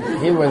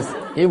 He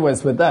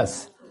was with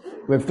us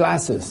with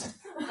glasses.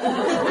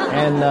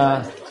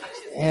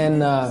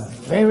 And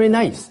very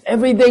nice.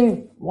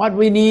 Everything, what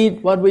we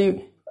need,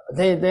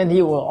 then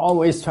he will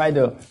always try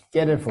to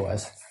get it for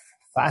us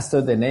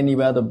faster than any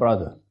other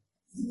brother.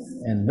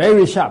 And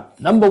very sharp,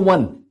 number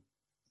 1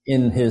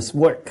 in his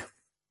work.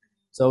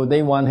 So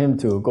they want him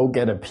to go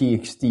get a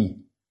PhD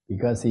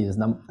because he is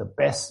the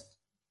best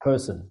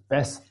person,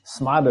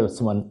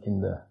 smartest one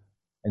in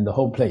the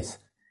whole place.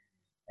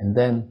 And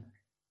then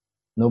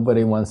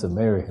nobody wants to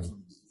marry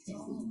him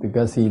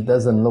because he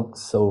doesn't look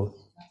so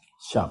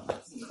sharp.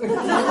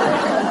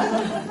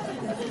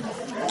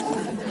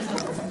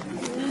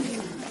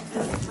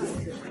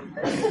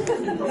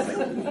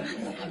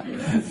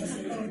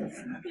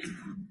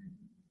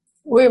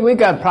 We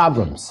got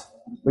problems.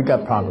 We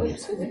have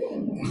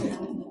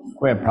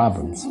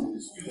problems.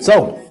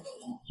 So,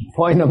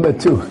 point number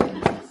 2,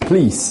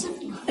 please.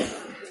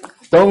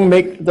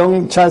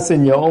 Don't trust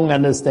in your own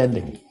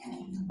understanding.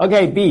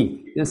 Okay,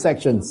 B, this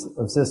sections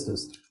of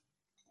sisters.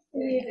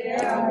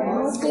 There are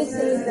more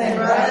sisters than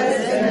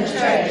brothers in the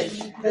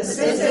church. The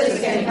sisters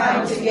can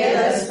come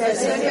together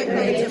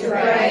specifically to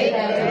pray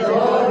that the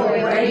Lord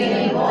will bring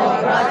in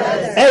more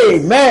brothers.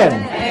 Amen.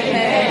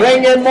 Amen.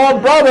 Bring in more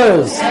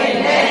brothers.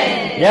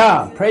 Amen.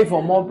 Yeah, pray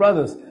for more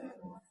brothers.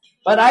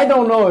 But I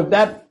don't know if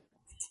that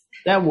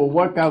will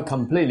work out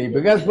completely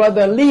because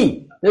Brother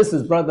Lee, this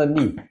is Brother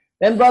Lee.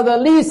 Then Brother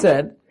Lee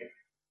said,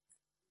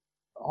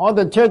 all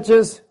the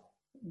churches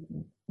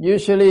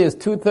usually is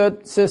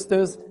 2/3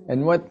 sisters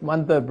and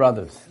 1/3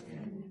 brothers.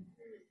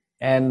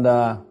 And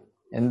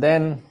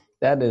then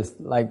that is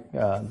like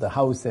the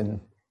house in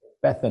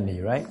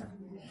Bethany, right?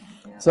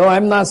 So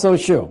I'm not so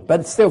sure,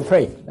 but still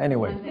pray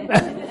anyway.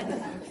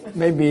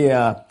 Maybe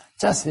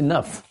just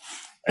enough.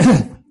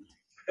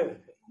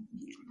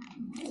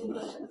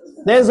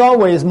 There's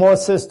always more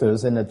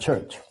sisters in the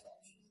church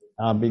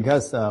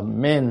because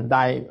men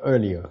die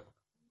earlier.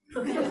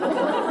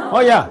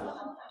 Oh yeah,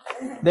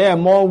 there are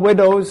more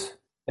widows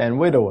than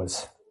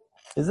widowers.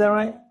 Is that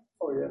right?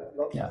 Oh yeah.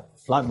 Yeah,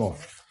 a lot more.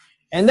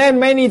 And then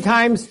many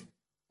times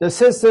the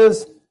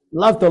sisters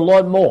love the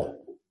Lord more.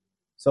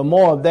 So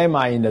more of them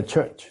are in the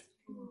church.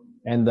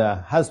 And the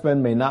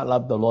husband may not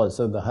love the Lord,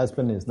 so the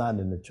husband is not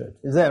in the church.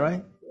 Is that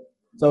right?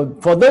 So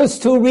for those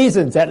two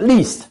reasons at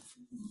least,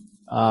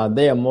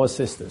 there are more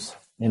sisters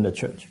in the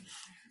church.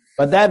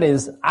 But that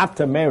is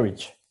after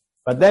marriage.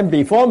 But then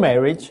before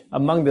marriage,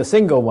 among the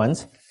single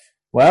ones,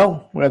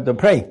 well, we have to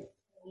pray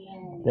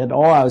that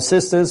all our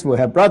sisters will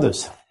have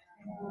brothers.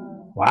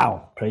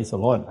 Wow, praise the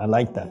Lord. I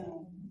like that.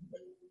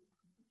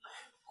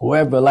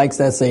 Whoever likes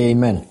that, say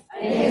amen.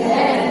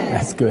 Amen.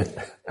 That's good.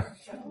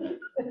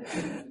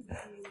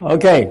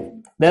 Okay,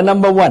 then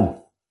number 1,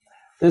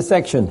 this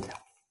section.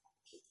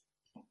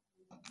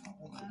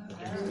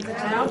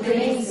 Without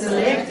being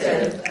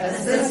selective, a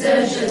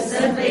sister should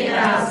simply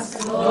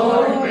ask,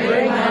 Lord,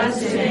 bring one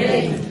to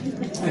me.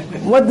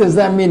 What does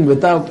that mean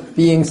without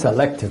being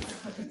selective?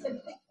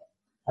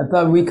 I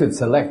thought we could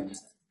select.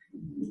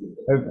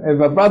 If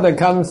a brother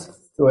comes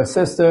to a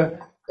sister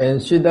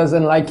and she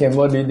doesn't like him,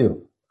 what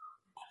do?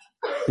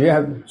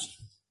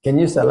 Can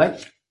you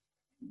select?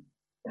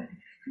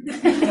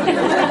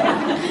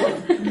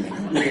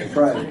 You can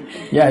pray.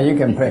 Yeah, you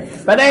can pray.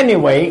 But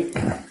anyway,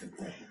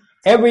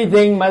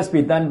 everything must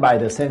be done by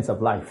the sense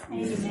of life.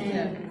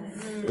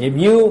 Amen. If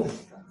you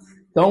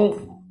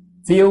don't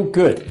feel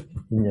good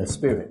in your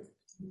spirit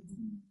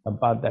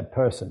about that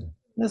person,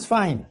 that's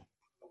fine.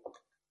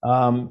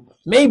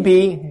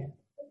 Maybe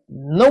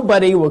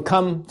nobody will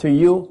come to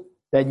you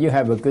that you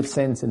have a good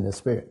sense in the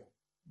spirit.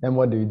 Then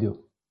what do?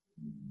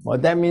 Well,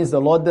 that means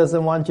the Lord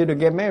doesn't want you to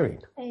get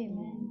married.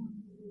 Amen.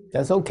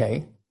 That's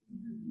okay.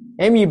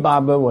 Amy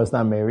Barber was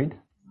not married,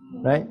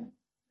 right?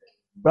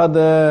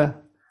 Brother,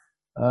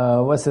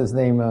 what's his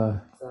name?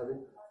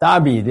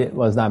 Darby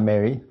was not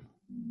married.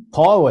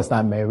 Paul was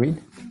not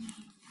married.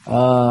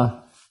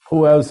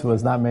 Who else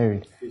was not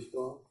married?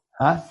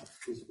 Huh?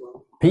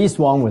 Peace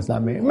Wong was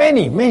not married.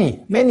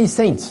 Many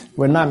saints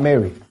were not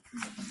married.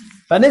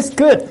 But it's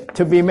good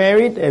to be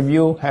married if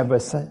you have a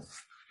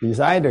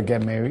desire to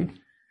get married.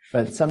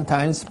 But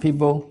sometimes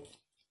people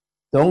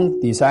don't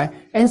decide.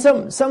 And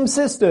some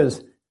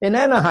sisters in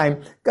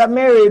Anaheim got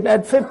married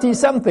at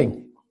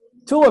 50-something.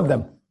 2 of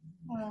them.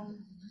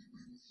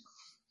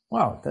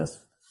 Wow, that's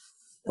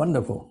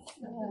wonderful.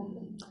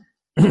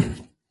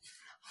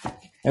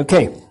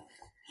 Okay.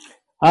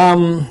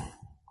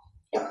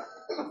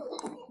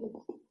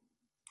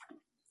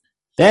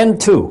 Then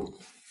 2,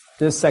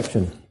 this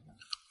section.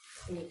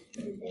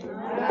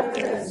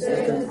 After a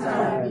certain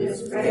time,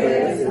 his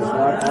prayer is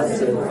not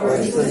answered for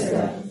his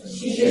sister.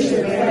 She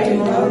should pray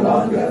no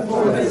longer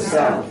for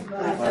herself,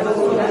 but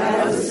for the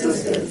other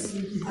sisters.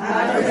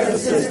 After the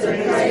sister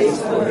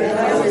prays for the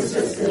other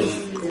sisters,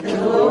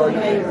 the Lord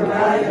may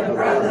provide a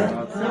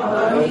brother,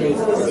 not only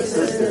for the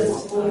sisters,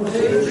 for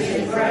whom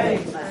she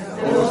prayed,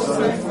 but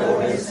also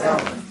for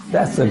herself.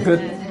 That's a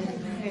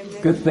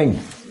good thing.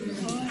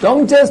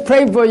 Don't just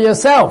pray for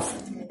yourself.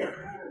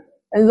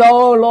 And say,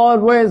 oh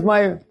Lord, where's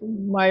my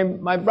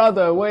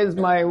brother? Where's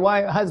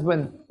my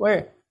husband?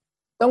 Where?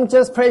 Don't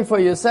just pray for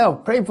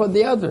yourself. Pray for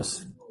the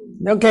others.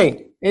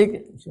 Okay,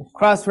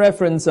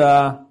 cross-reference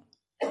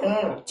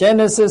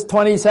Genesis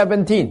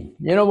 20:17.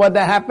 You know what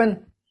that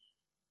happened?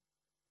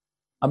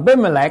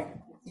 Abimelech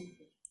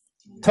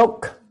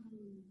took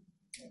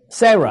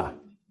Sarah,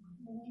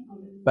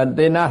 but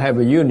did not have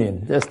a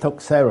union. Just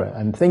took Sarah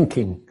and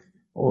thinking,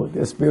 oh,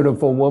 this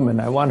beautiful woman,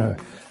 I want her.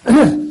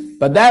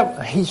 But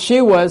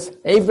she was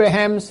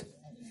Abraham's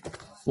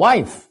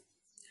wife.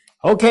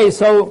 Okay,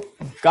 so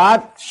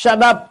God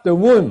shut up the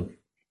womb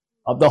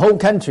of the whole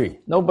country.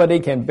 Nobody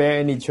can bear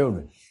any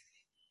children.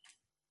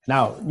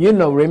 Now,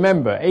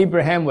 remember,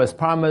 Abraham was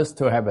promised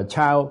to have a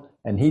child,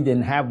 and he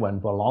didn't have one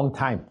for a long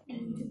time.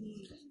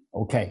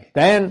 Okay,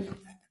 then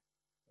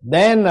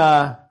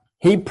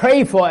he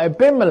prayed for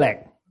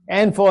Abimelech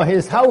and for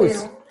his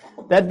house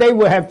that they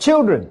will have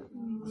children.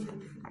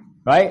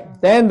 Right?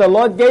 Then the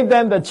Lord gave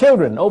them the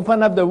children,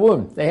 opened up the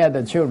womb. They had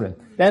the children.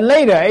 Then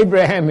later,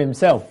 Abraham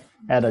himself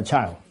had a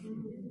child.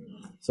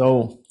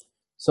 So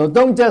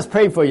don't just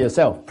pray for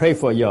yourself. Pray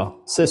for your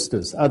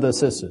sisters, other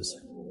sisters.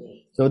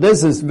 So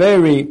this is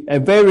a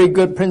very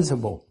good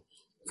principle.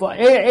 For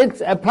it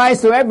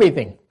applies to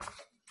everything.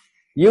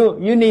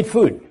 You need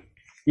food.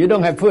 You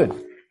don't have food.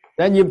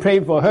 Then you pray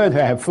for her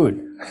to have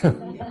food.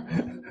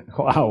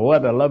 Wow,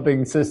 what a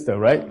loving sister,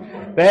 right?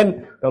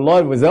 Then the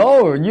Lord will say,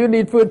 oh, you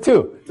need food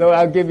too, so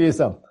I'll give you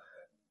some.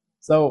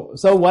 So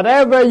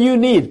whatever you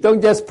need,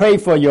 don't just pray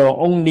for your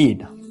own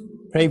need.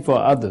 Pray for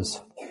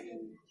others.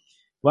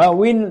 Well,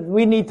 we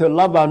need to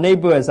love our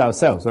neighbor as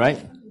ourselves, right?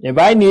 If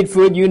I need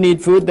food, you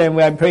need food, then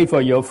I pray for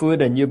your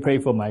food and you pray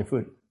for my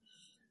food.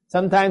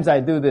 Sometimes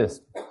I do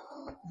this.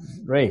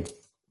 Ray,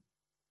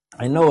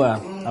 I know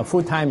a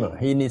full-timer,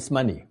 he needs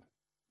money.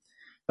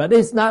 But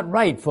it's not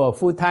right for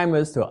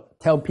full-timers to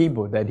tell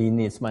people that he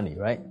needs money,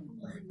 right?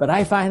 But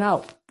I find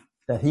out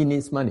that he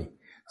needs money.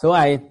 So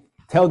I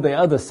tell the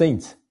other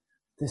saints,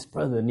 this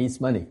brother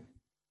needs money.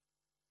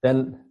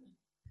 Then,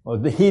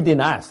 he didn't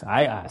ask,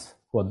 I asked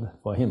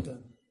for him,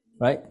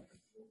 right?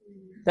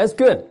 That's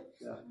good.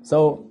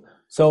 So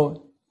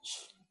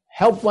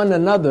help one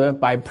another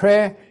by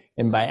prayer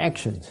and by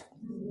actions.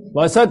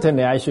 Well,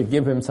 certainly I should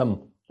give him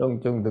some.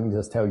 Don't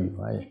just tell you,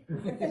 right?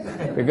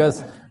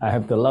 Because I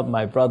have to love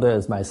my brother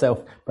as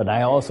myself, but I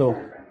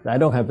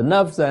don't have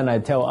enough, and I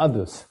tell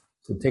others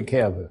to take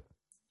care of it.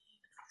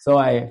 So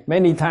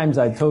many times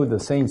I told the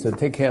saints to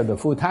take care of the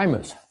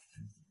full-timers.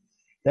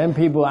 Then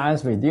people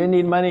ask me, do you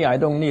need money? I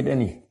don't need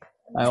any.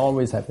 I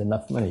always have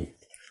enough money.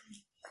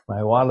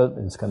 My wallet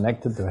is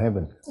connected to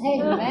heaven.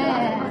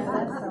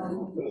 Amen.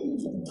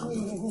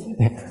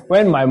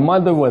 When my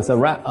mother was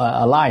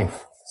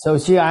alive, so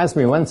she asked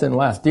me once in a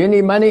while, do you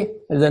need money?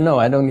 I said, no,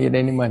 I don't need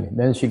any money.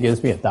 Then she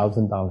gives me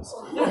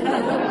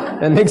 $1,000.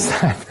 The next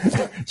time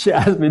she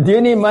asked me, do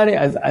you need money?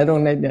 I said, I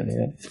don't need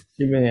any.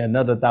 Give me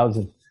another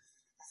 1,000.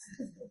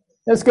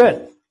 That's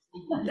good.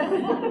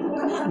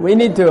 We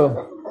need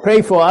to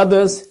pray for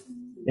others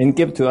and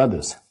give to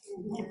others.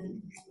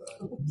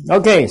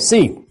 Okay,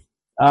 see,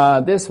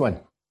 this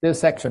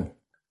section.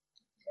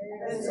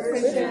 As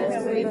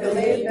Christians, we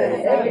believe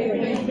that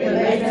everything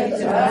related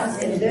to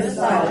us in this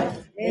life,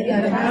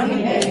 in the coming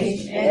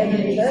age, and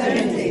in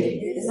eternity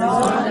is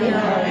not in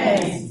our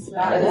hands,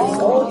 but is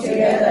all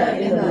together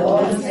in the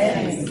Lord's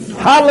hands.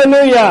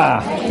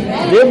 Hallelujah!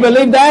 Amen. Do you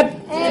believe that?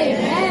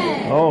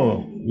 Amen.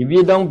 Oh, if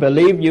you don't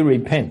believe, you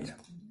repent.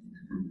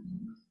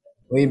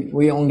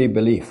 We only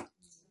believe.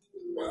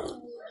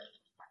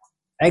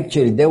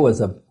 Actually, there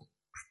was a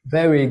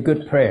very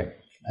good prayer.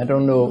 I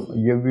don't know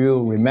if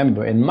you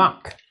remember in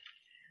Mark.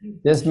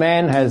 This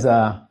man has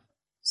a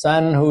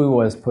son who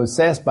was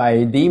possessed by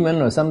a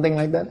demon or something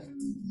like that.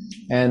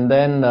 And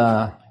then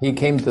he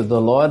came to the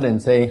Lord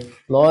and say,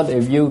 Lord,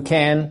 if you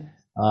can,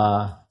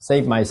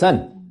 save my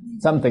son.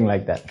 Something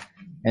like that.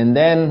 And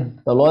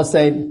then the Lord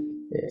said,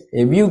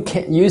 if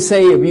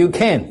you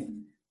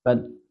can, but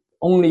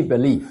only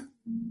believe.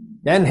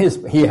 Then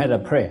he had a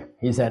prayer.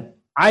 He said,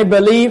 I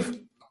believe,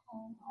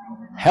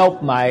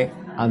 help my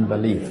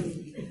unbelief.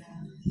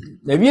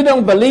 If you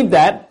don't believe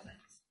that,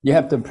 you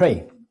have to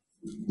pray.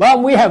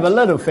 Well, we have a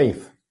little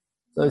faith.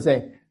 So you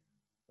say,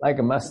 like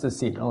a mustard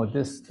seed. Oh,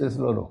 this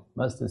little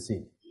mustard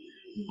seed.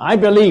 I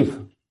believe,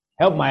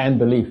 help my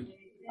unbelief.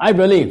 I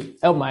believe,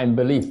 help my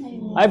unbelief.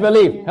 I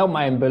believe, help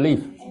my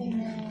unbelief.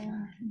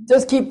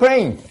 Just keep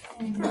praying.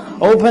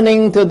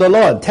 Opening to the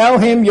Lord. Tell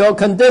him your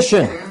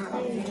condition.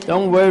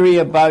 Don't worry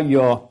about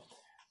your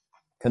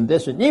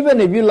condition.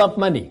 Even if you love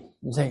money,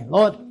 you say,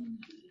 Lord,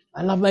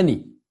 I love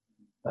money,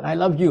 but I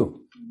love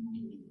you.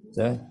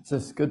 So it's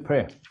just good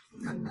prayer.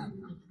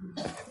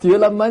 Do you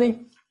love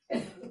money?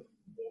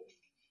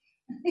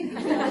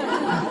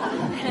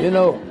 You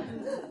know,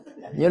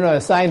 a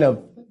sign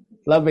of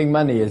loving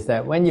money is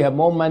that when you have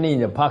more money in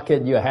your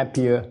pocket, you're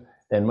happier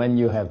than when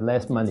you have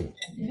less money.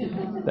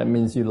 That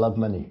means you love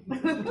money.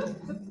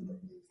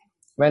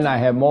 When I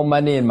have more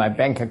money in my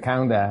bank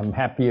account, I'm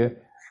happier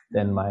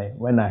than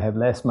when I have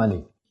less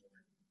money.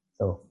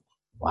 So,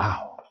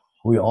 wow,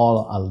 we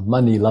all are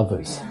money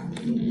lovers.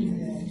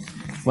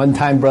 One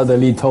time, Brother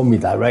Lee told me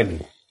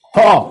directly,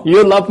 Paul,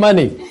 you love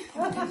money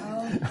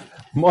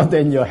more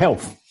than your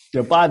health,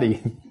 your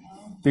body.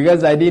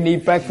 Because I didn't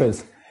eat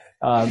breakfast.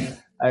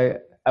 I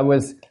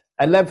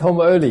left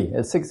home early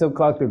at 6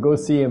 o'clock to go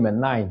see him at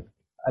 9.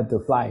 I had to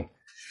fly.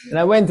 And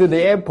I went to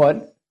the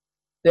airport.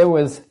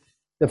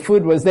 The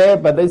food was there,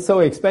 but it's so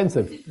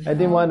expensive.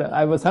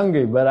 I was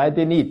hungry, but I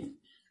didn't eat.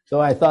 So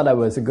I thought I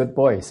was a good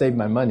boy, saved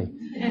my money.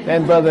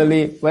 Then Brother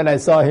Lee, when I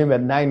saw him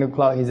at 9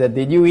 o'clock, he said,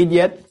 did you eat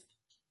yet?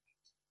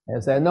 I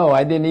said, no,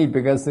 I didn't eat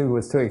because it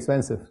was too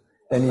expensive.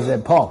 Then he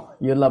said, Paul,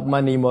 you love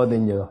money more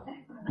than your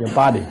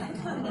body.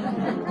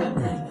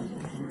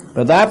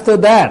 But after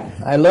that,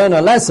 I learned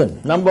a lesson.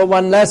 Number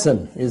one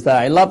lesson is that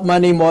I love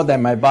money more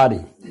than my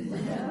body.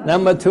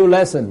 Number two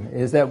lesson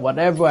is that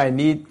whatever I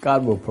need,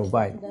 God will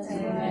provide.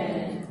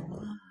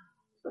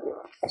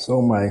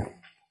 So my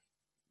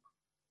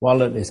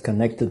wallet is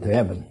connected to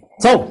heaven.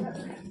 So,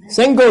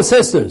 single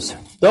sisters,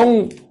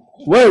 don't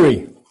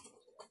worry.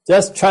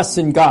 Just trust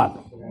in God.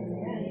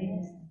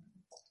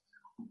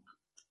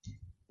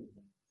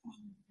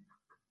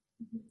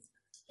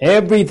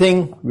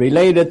 Everything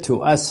related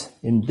to us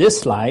in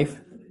this life,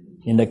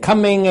 in the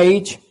coming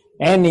age,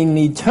 and in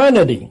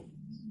eternity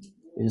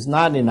is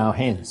not in our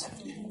hands,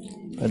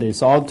 but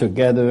it's all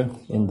together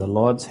in the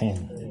Lord's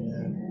hand.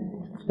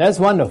 That's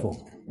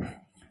wonderful.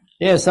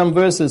 There are some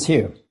verses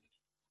here.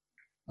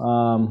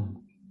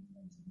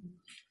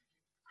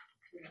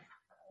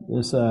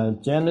 There's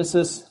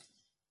Genesis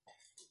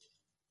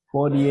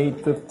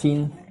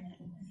 48:15.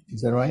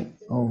 Is that right?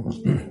 Oh.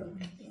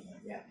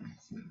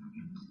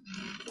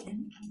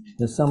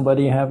 Does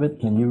somebody have it?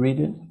 Can you read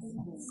it?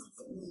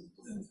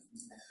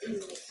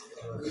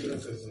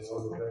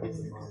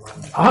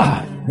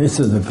 This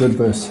is a good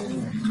verse.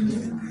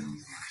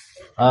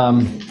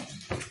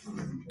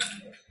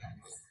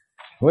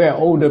 We're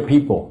older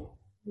people.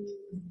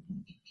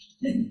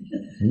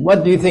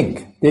 What do you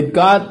think? Did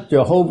God,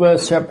 Jehovah,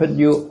 shepherd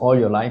you all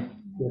your life?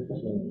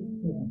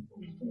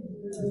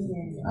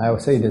 I will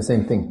say the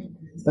same thing.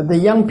 But the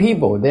young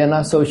people, they're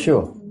not so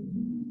sure.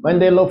 When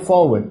they look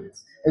forward,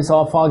 it's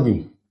all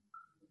foggy.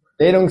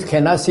 They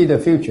cannot see the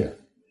future.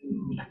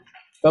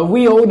 But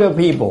we older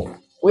people,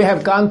 we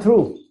have gone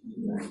through.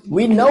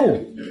 We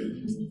know.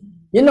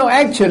 You know,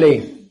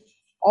 actually,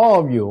 all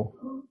of you,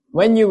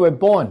 when you were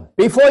born,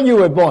 before you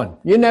were born,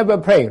 you never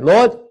pray,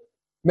 Lord,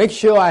 make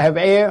sure I have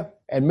air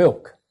and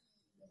milk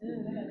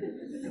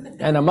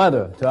and a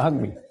mother to hug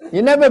me.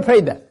 You never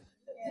prayed that.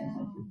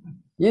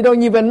 You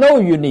don't even know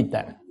you need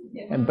that.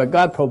 But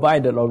God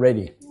provided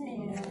already.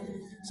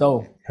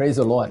 So, praise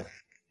the Lord.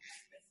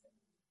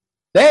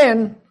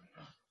 Then,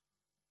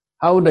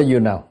 how old are you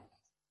now?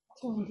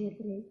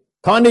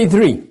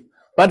 23.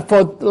 But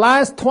for the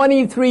last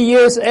 23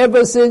 years,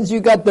 ever since you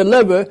got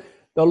delivered,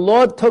 the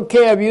Lord took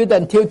care of you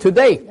until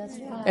today. That's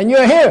right. And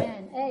you're here.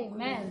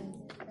 Amen.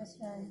 That's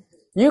right.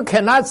 You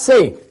cannot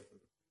say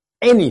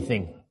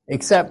anything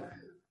except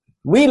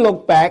we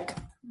look back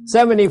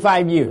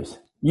 75 years.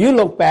 You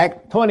look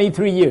back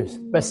 23 years.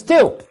 But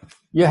still,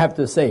 you have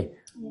to say,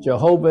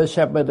 Jehovah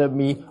shepherded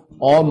me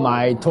all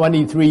my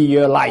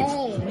 23-year life.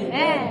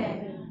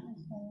 Amen.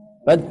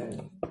 But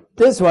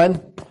this one,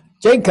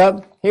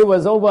 Jacob, he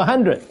was over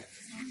 100.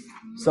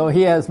 So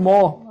he has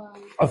more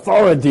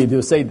authority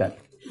to say that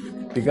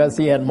because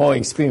he had more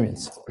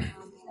experience.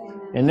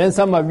 And then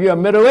some of you are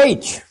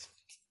middle-aged.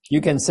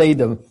 You can say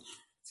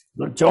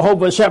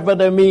Jehovah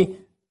shepherded me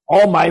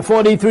all my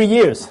 43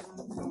 years.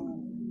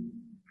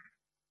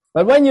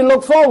 But when you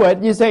look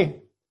forward, you say,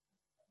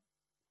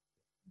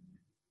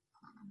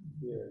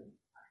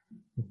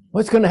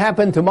 what's going to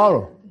happen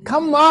tomorrow?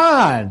 Come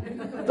on!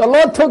 The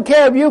Lord took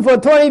care of you for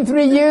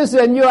 23 years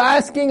and you're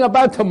asking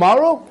about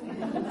tomorrow?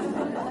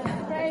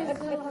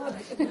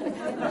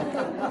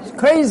 It's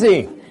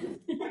crazy.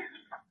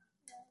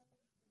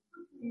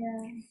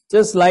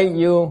 Just like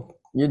you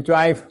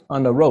drive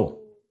on the road.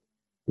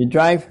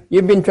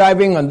 You've been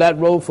driving on that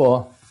road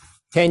for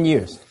 10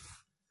 years.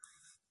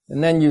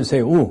 And then you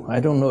say, I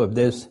don't know if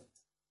there's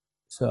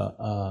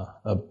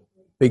a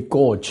big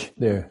gorge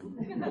there.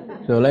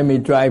 So let me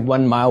drive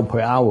 1 mile per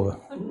hour.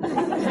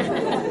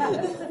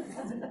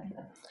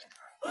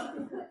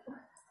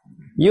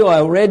 You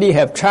already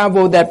have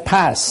traveled that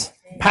path.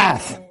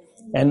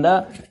 And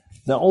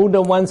the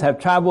older ones have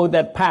traveled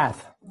that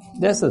path.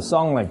 There's a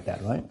song like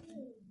that, right?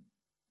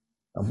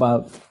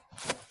 About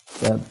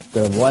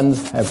the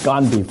ones have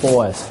gone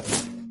before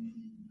us.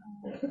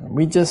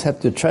 We just have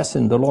to trust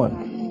in the Lord.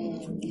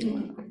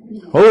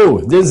 Oh,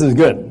 this is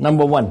good.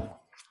 Number 1.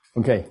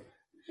 Okay.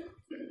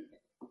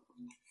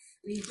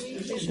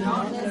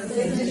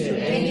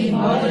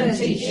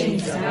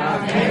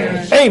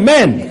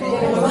 Amen.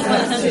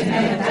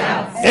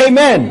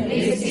 Amen.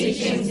 These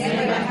teachings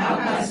never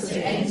help us to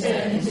enter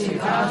into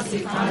God's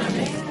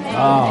economy.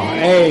 Oh,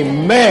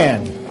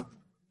 amen.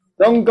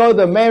 Don't go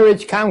to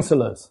marriage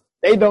counselors.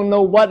 They don't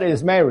know what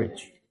is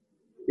marriage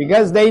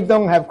because they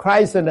don't have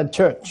Christ in the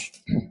church.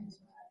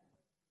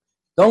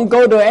 Don't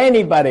go to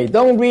anybody.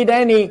 Don't read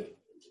any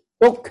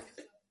book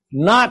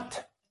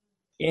not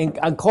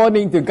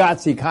according to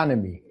God's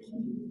economy.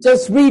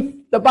 Just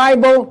read the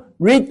Bible,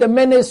 read the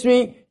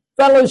ministry,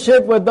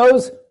 fellowship with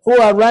those who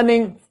are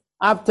running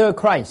after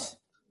Christ,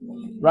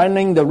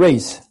 running the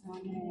race.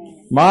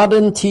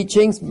 Modern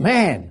teachings,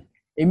 man,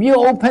 if you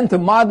open to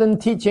modern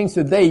teachings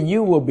today,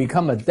 you will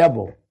become a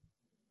devil.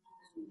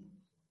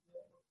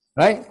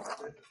 Right?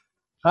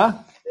 Huh?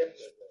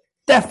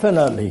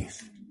 Definitely.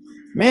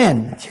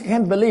 Man, you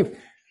can't believe.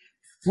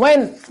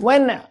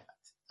 When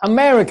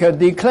America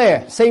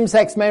declared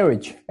same-sex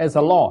marriage as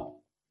a law,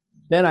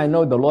 then I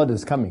know the Lord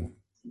is coming.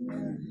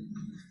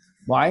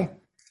 Why?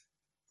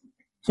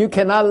 You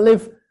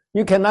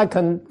cannot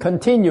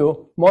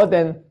continue more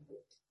than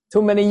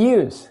too many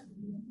years.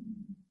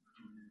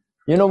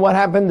 You know what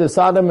happened to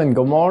Sodom and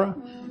Gomorrah?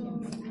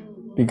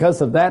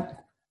 Because of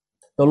that,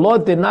 the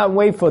Lord did not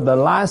wait for the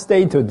last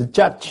day to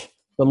judge.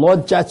 The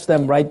Lord judged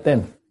them right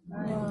then.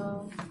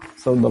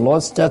 So the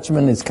Lord's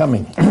judgment is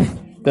coming.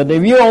 But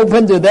if you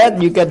open to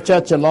that, you get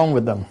judged along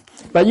with them.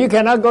 But you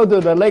cannot go to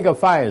the lake of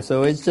fire,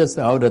 so it's just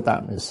outer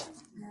darkness.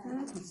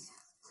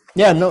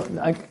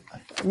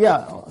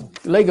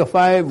 Lake of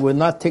fire will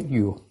not take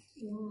you.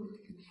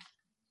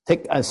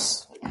 Take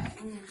us.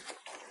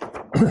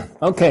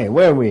 Okay,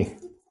 where are we?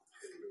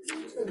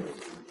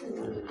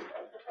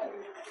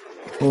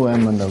 Oh,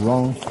 I'm on the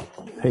wrong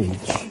page.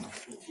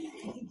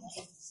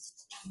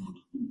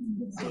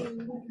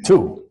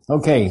 2.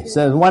 Okay,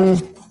 says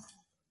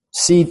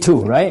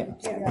 1C2, right?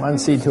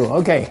 1C2.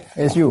 Okay,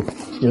 it's you.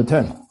 Your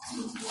turn.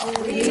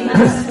 We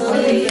must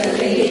fully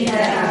believe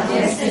that our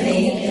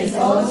destiny is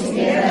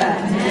altogether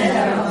a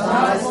matter of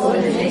God's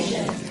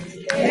ordination.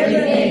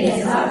 Everything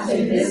is up to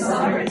His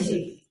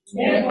sovereignty.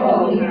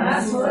 Therefore, we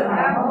must put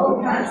our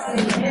whole trust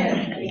in Him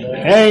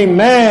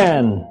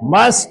Amen.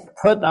 Must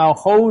put our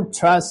whole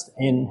trust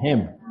in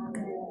Him.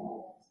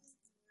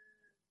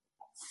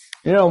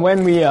 You know,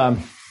 when we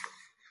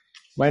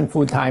went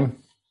full time,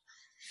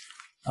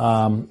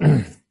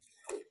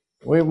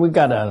 we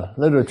got a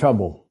little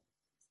trouble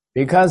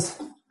because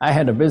I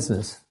had a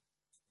business,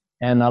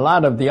 and a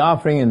lot of the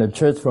offering in the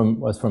church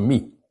was from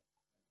me.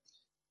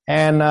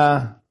 And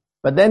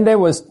but then there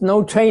was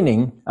no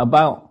training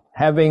about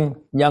having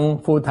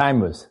young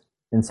full-timers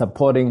and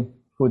supporting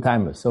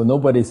full-timers, so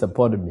nobody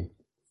supported me.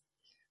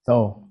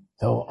 So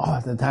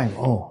all the time,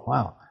 oh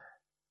wow,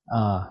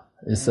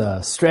 it's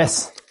a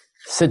stress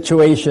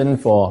situation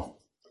for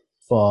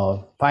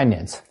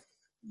finance,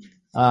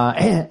 but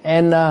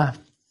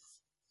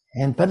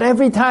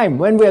every time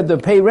when we have to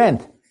pay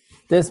rent,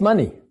 there's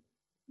money.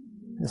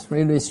 It's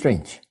really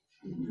strange.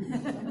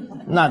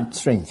 Not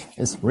strange.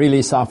 It's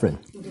really sovereign.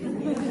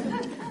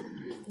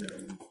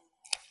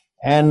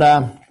 And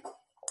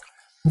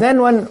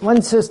then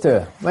one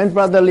sister, when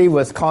Brother Lee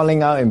was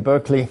calling out in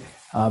Berkeley,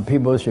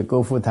 people should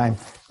go full time.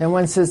 Then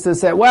one sister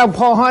said, "Well,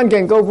 Paul Hahn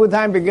can go full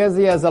time because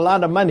he has a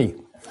lot of money."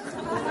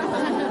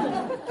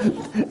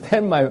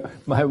 Then my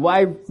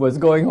wife was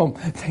going home.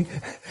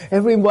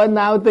 Everyone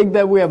now think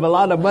that we have a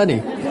lot of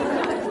money,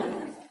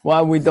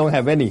 while we don't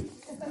have any.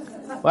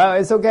 Well,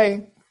 it's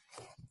okay.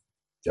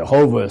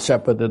 Jehovah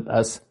shepherded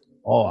us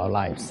all our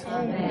lives.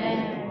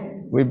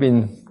 Amen. We've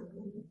been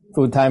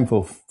full time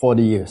for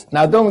 40 years.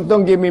 Now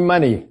don't give me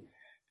money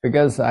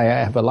because I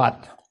have a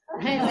lot.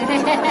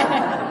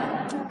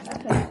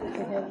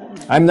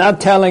 I'm not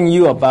telling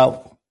you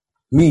about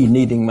me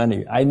needing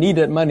money. I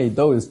needed money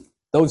those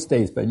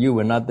days, but you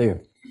were not there.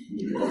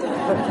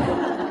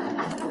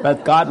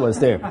 But God was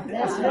there.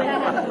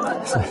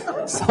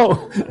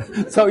 So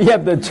you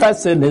have to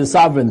trust in His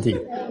sovereignty.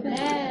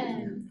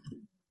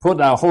 Put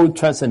our whole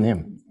trust in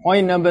Him.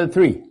 Point number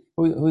 3.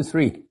 Who's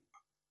 3?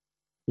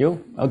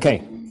 You?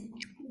 Okay.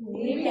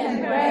 We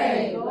can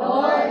pray,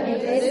 Lord,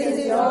 if this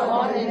is your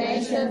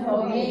ordination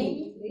for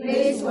me,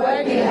 please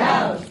work it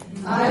out.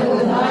 I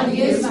will not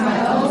use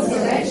my own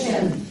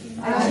selection.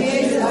 I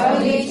choose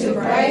only to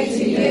pray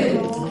to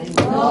you.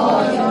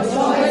 Lord, your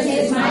choice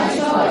is my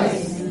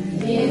choice.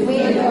 If we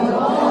will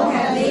all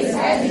have this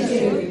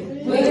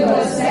attitude, we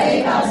will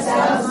save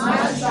ourselves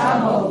much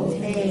trouble.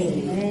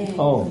 Amen.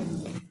 Oh.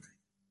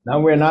 Now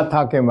we're not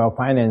talking about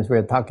finance,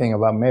 we're talking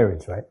about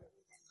marriage, right?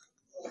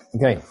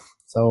 Okay,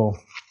 so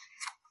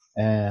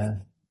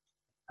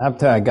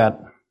after I got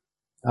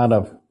out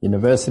of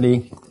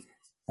university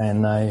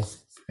and I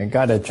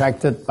got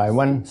attracted by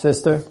one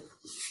sister,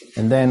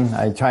 and then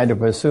I tried to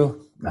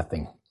pursue,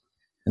 nothing.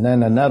 And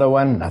then another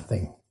one,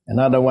 nothing.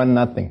 Another one,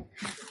 nothing.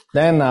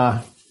 Then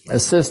a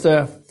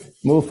sister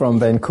moved from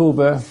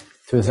Vancouver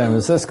to San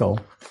Francisco,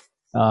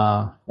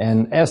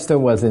 and Esther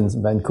was in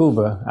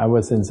Vancouver, I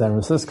was in San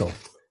Francisco.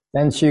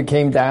 Then she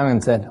came down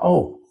and said,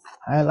 "Oh,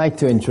 I'd like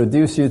to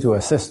introduce you to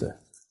a sister."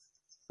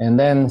 And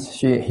then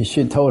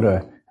she told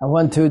her, "I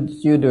want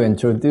you to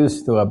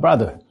introduce to a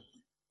brother.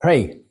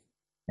 Pray."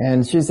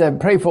 And she said,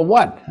 "Pray for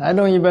what? I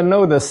don't even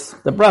know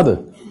the brother."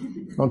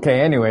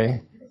 Okay,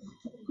 anyway,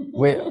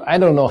 I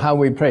don't know how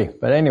we pray,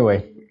 but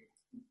anyway,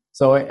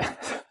 so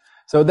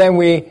then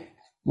we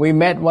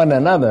met one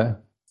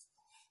another.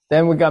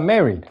 Then we got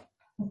married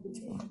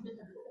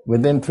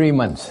within 3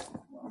 months.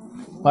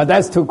 Well,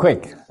 that's too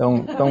quick.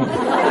 Don't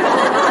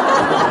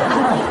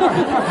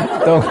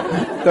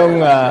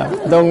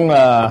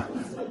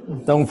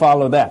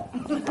follow that.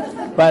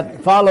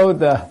 But follow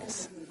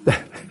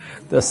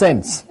the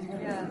sense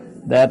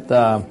that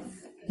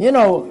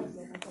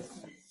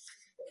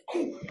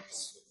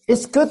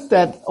it's good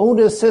that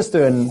older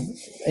sister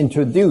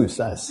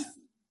introduced us.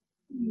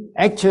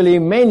 Actually,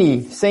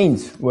 many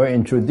saints were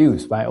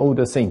introduced by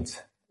older saints,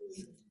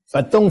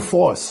 but don't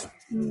force.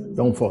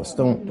 Don't force.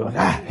 Don't.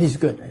 He's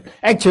good.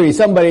 Actually,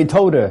 somebody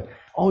told her,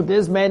 "Oh,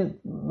 this man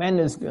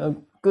is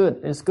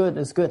good. It's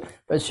good."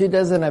 But she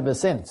doesn't have a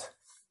sense.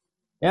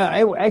 Yeah,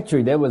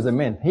 actually, there was a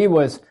man. He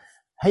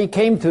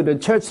came to the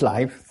church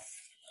life,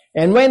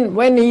 and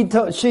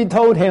when she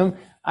told him,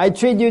 "I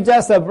treat you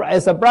just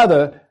as a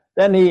brother,"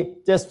 then he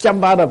just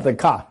jumped out of the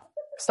car,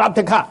 stopped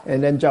the car,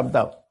 and then jumped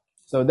out.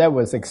 So that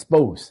was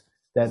exposed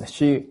that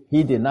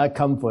he did not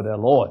come for the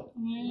Lord.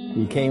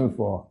 He came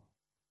for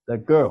the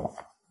girl.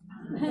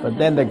 But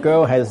then the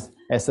girl has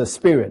a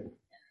spirit.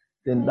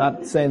 In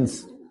that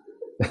sense.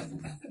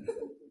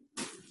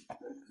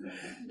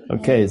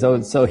 Okay,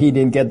 so he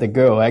didn't get the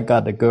girl, I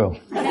got the girl.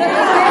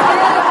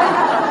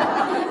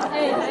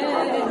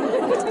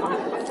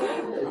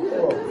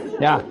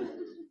 Yeah.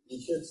 You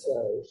should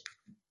say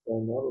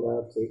they're not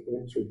allowed to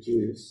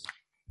introduce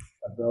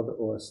a brother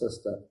or a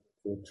sister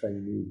to a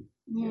trainee.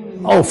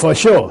 Oh, for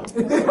sure.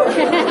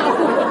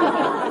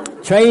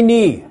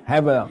 Trainee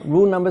have a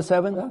rule number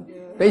 7.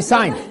 They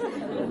signed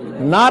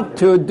not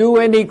to do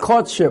any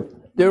courtship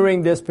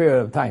during this period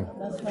of time.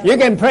 You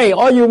can pray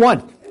all you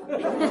want,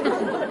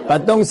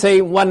 but don't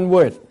say one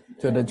word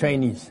to the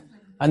trainees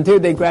until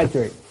they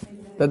graduate.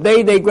 The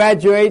day they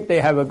graduate, they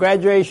have a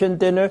graduation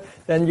dinner,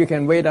 then you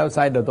can wait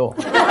outside the door.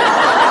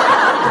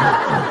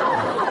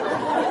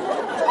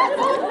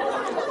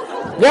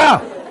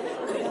 Yeah.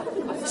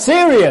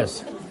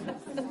 Serious.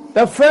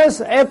 The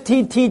first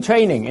FTT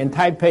training in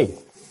Taipei,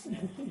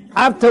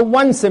 after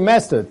one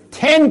semester,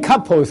 10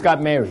 couples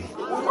got married.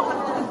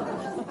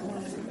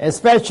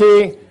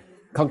 Especially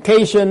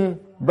Caucasian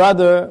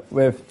brother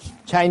with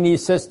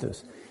Chinese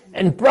sisters.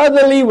 And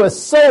Brother Lee was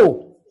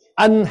so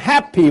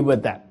unhappy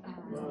with that.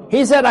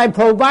 He said, I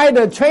provide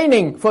a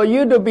training for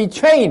you to be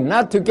trained,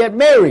 not to get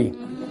married.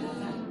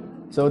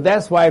 So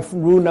that's why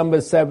rule number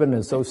 7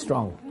 is so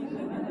strong.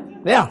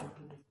 Yeah.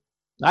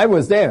 I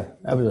was there.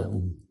 I was,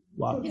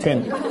 wow,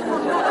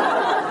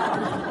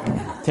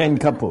 10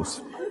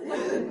 couples.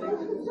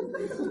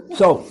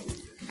 So,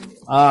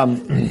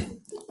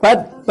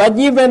 but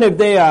even if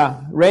they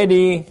are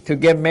ready to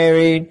get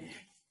married,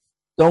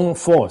 don't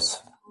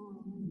force.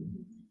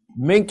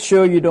 Make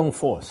sure you don't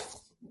force.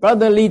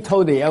 Brother Lee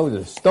told the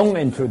elders, don't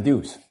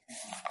introduce.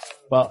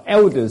 Well,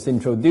 elders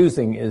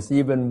introducing is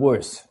even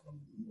worse.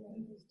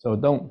 So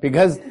don't,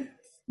 because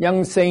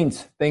young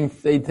saints they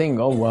think,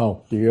 oh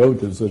wow, the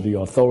elders are the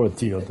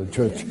authority of the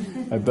church.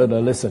 I better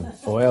listen,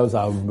 or else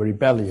I'm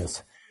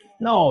rebellious.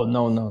 No.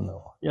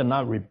 You're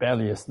not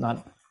rebellious,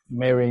 not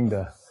marrying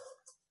the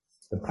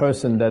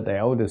person that the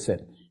elder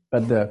said.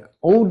 But the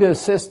older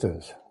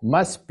sisters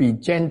must be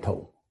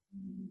gentle,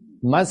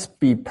 must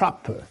be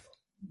proper,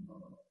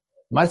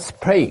 must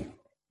pray,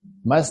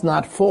 must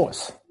not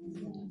force.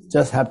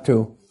 Just have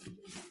to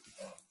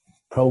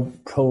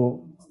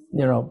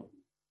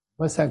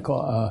what's that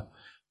called?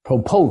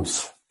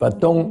 Propose, but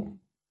don't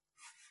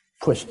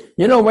push.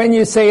 When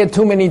you say it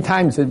too many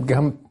times, it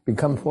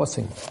become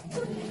forcing.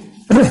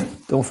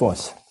 Don't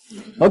force.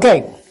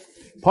 Okay,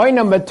 point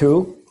number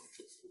 2.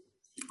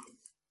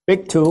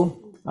 Big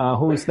 2.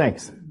 Who's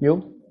next?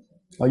 You?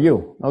 Or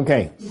you?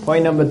 Okay,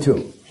 point number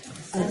 2.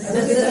 A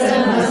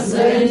sister must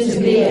learn to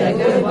be a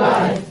good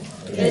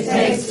wife. It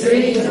takes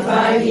 3 to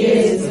 5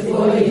 years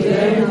before you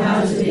learn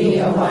how to be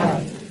a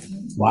wife.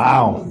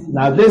 Wow.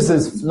 Now this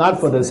is not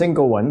for the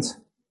single ones,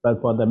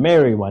 but for the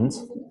married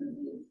ones.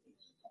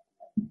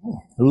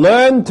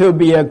 Learn to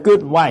be a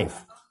good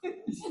wife.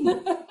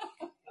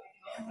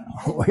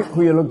 Who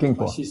are you looking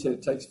for? She said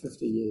it takes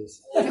 50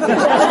 years.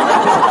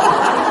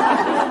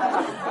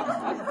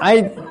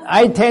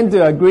 I tend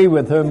to agree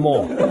with her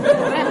more.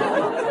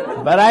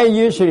 But I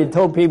usually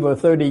told people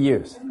 30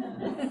 years.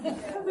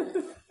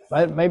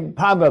 But maybe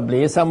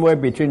probably somewhere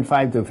between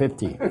 5 to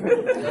 50.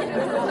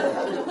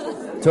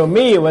 To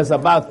me, it was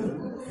about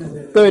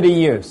 30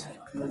 years.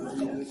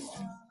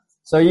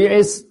 So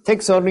it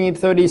takes only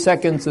 30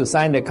 seconds to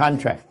sign the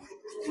contract.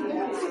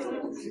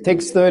 It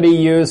takes 30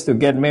 years to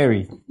get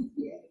married.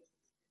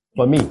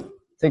 For me.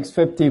 It takes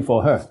 50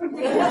 for her.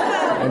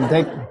 And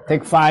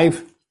take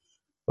 5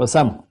 for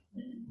some.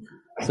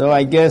 So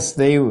I guess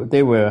they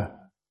were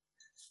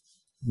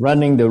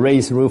running the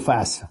race real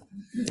fast.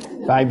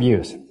 5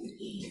 years.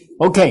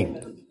 Okay.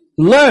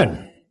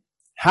 Learn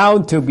how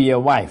to be a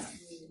wife.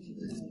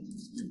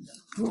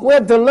 We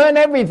have to learn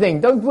everything,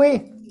 don't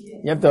we?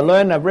 You have to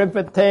learn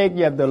arithmetic,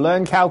 you have to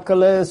learn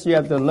calculus, you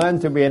have to learn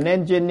to be an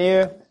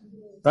engineer,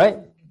 right?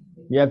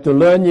 You have to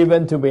learn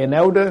even to be an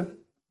elder.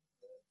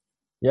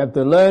 You have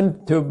to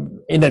learn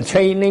in a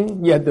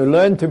training, you have to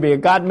learn to be a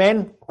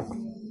God-man.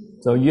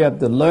 So you have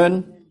to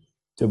learn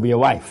to be a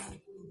wife.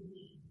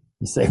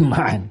 You say,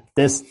 man,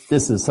 this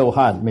is so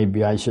hard,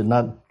 maybe I should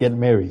not get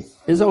married.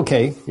 It's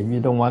okay if you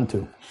don't want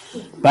to.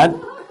 But,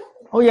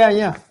 oh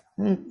yeah.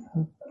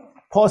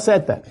 Paul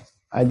said that.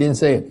 I didn't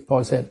say it.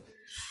 Paul said.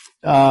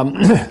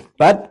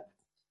 But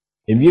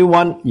if you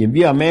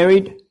are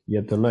married, you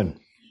have to learn.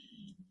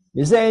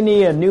 Is there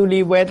any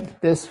newlywed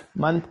this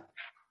month?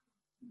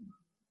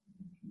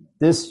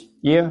 This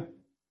year?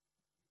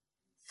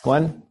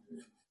 One?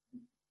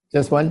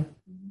 Just one?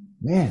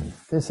 Man,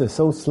 this is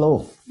so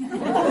slow.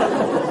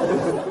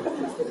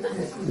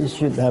 You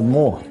should have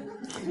more.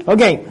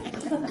 Okay.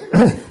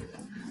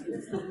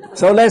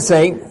 So let's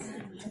say,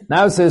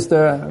 now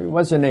sister,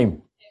 what's your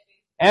name?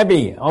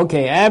 Abby.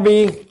 Okay,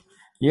 Abby,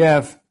 you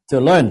have to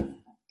learn.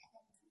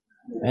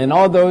 And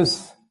all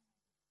those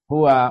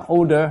who are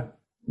older,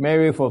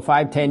 married for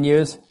 5-10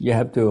 years, you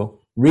have to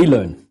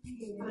relearn.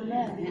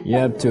 You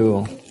have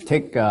to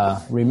take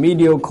a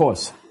remedial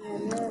course.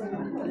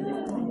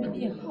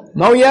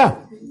 No, yeah.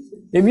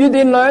 If you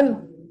didn't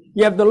learn,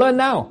 you have to learn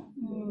now.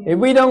 If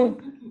we don't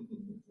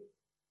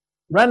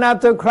run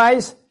after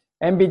Christ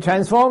and be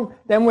transformed,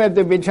 then we have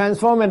to be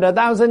transformed in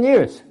 1,000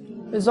 years.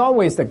 It's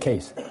always the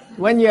case.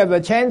 When you have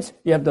a chance,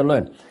 you have to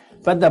learn.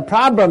 But the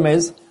problem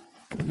is,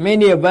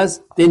 many of us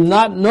did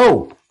not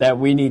know that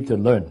we need to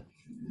learn.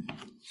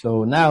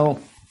 So now,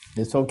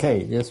 it's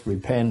okay. Just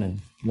repent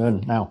and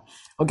learn now.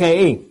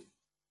 Okay, A.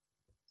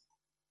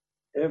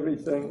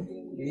 Everything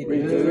we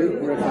do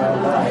with our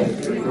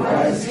life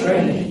requires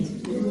training.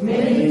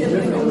 Many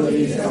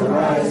difficulties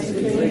arise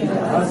between the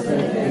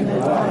husband and the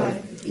wife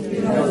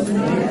because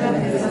neither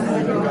has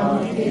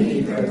undergone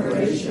any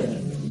preparation.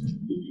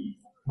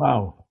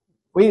 Wow.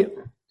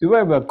 Do we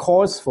have a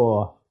course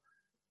for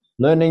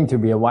learning to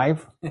be a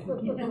wife,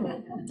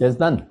 there's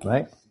none,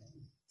 right?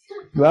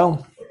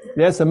 Well,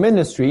 there's a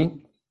ministry,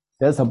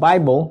 there's a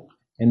Bible,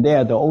 and they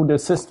are the older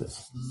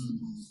sisters.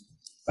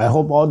 I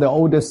hope all the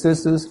older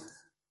sisters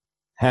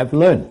have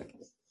learned.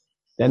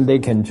 Then they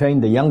can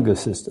train the younger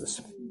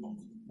sisters.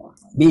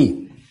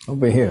 B,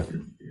 over here.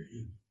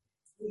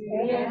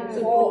 We have to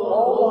put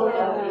all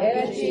our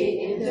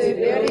energy into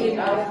building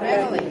our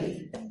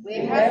family. We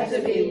have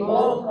to be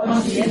more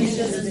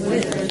conscientious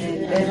with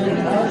it than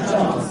with our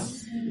jobs.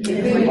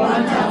 If we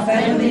want our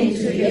family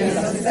to be a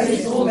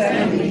successful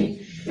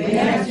family, we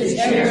have to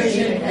cherish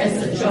it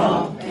as a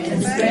job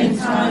and spend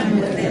time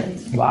with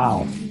it.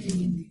 Wow.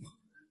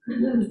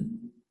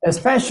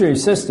 Especially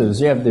sisters,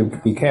 you have to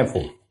be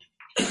careful.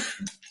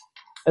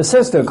 A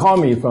sister called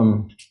me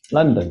from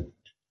London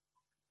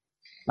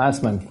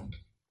last month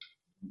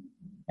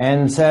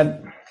and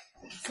said,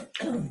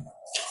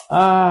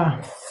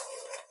 my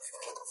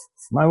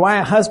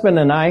husband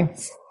and I,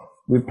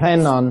 we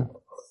plan on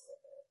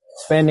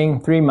spending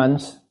 3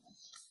 months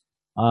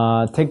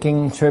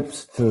taking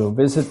trips to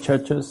visit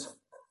churches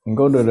and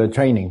go to the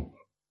training.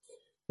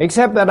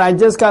 Except that I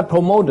just got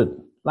promoted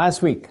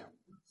last week.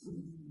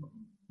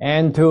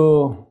 And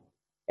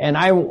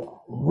I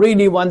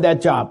really want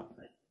that job.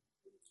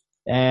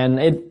 And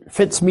it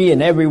fits me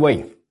in every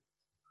way.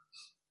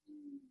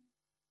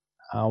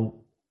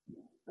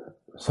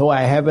 So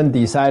I haven't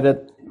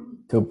decided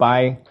to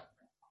buy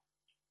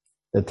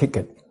the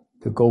ticket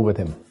to go with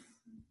him.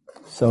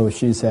 So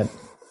she said,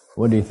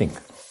 what do you think?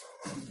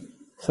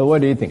 So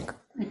what do you think?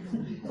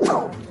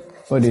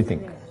 What do you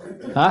think?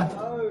 Huh?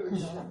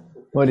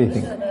 What do you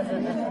think?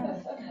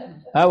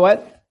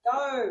 What?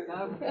 No.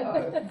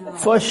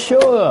 For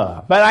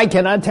sure. But I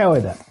cannot tell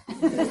her that.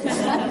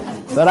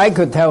 But I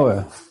could tell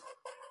her,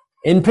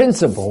 in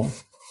principle,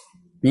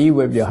 be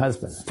with your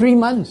husband. 3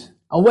 months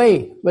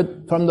away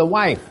from the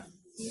wife.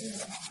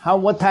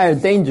 What type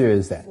of danger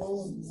is that?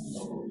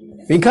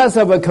 Because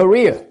of a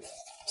career.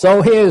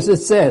 So here it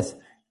says,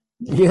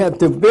 you have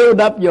to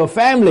build up your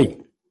family.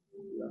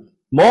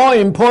 More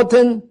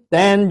important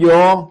than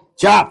your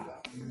job.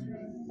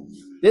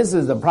 This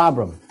is the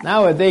problem.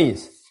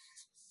 Nowadays,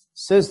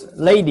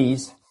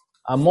 ladies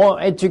are more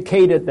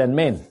educated than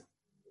men.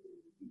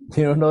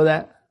 You don't know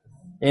that?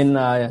 In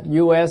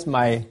U.S.,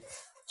 my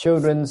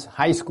children's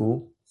high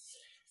school,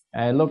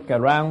 I look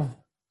around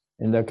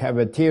in the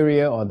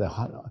cafeteria or the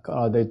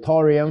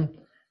auditorium.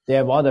 They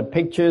have all the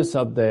pictures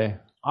of the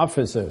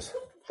officers,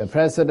 the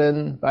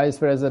president, vice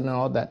president,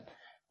 all that,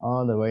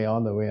 all the way.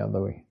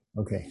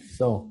 Okay,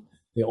 so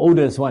the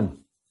oldest one,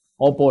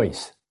 all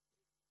boys.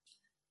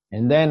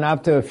 And then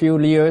after a few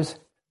years,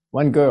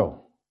 1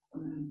 girl.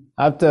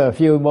 After a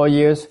few more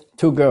years,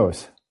 2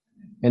 girls.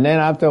 And then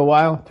after a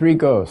while, 3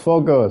 girls,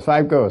 4 girls,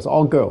 5 girls,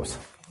 all girls.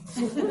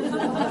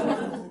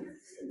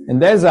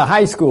 And there's a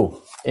high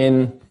school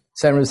in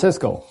San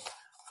Francisco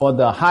for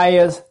the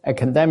highest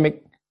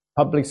academic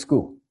public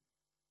school.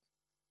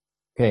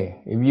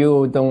 Okay, if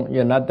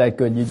you're not that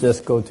good, you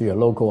just go to your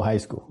local high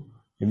school.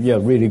 If you're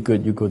really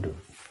good, you go to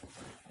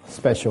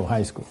special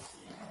high school.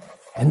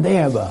 And they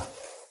have a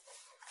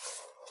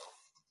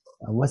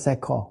what's that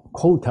called?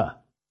 Quota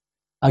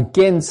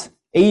against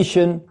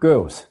Asian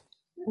girls.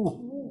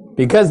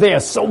 Because there are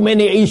so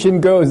many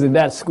Asian girls in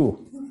that school.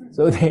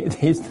 So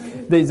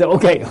they say,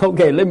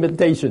 okay,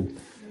 limitation.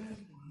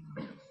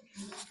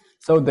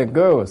 So the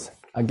girls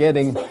are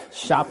getting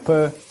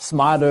sharper,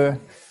 smarter,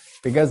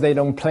 because they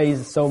don't play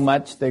so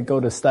much, they go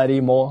to study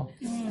more.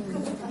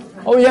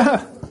 Oh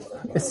yeah,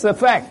 it's a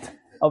fact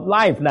of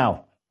life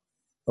now.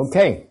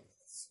 Okay.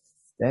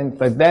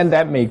 But then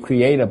that may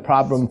create a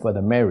problem for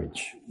the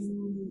marriage.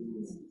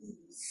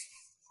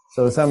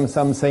 So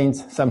some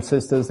saints, some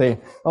sisters say,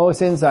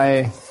 since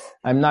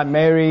I'm not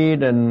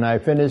married and I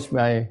finished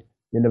my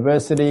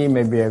university,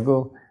 maybe I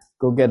go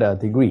get a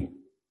degree.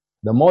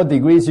 The more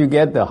degrees you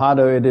get, the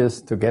harder it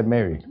is to get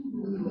married.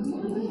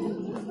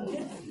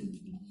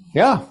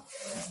 Yeah.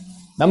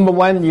 Number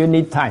one, you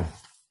need time.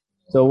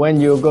 So when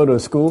you go to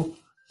school,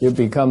 you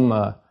become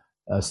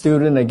a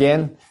student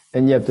again,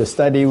 then you have to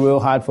study real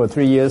hard for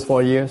 3 years,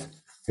 4 years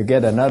to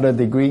get another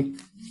degree.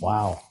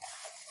 Wow.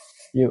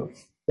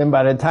 Then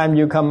by the time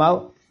you come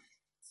out,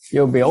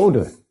 you'll be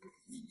older.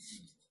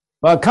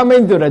 But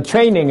coming to the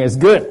training is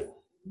good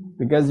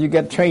because you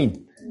get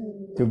trained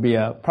to be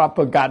a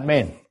proper God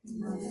man.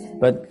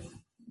 But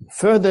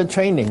further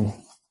training,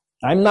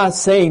 I'm not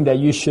saying that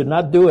you should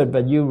not do it,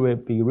 but you will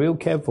be real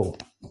careful.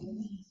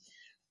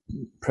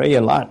 Pray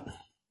a lot.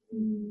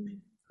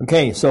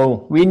 Okay,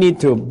 so we need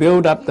to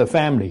build up the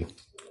family.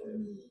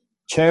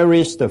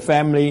 Cherish the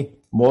family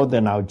more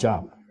than our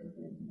job.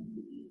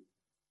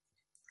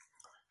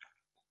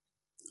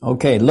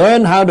 Okay,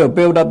 learn how to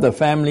build up the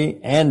family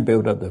and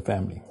build up the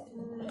family.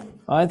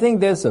 I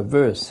think there's a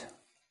verse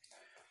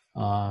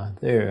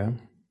there.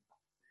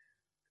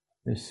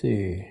 Let's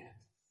see.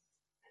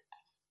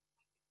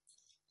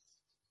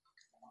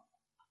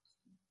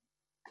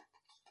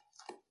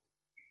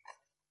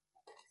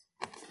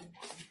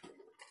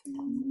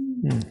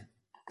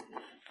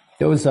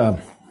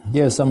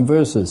 There's some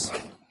verses.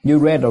 You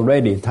read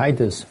already,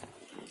 Titus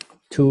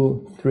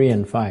 2, 3,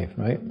 and 5,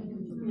 right?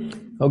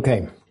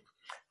 Okay.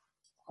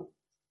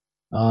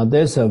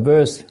 There's a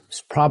verse,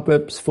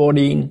 Proverbs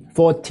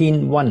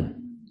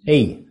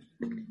 14:1a,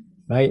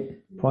 right?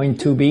 Point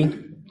 2b.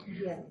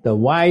 The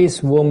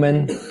wise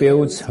woman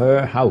builds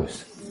her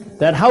house.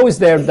 That house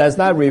there does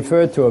not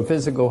refer to a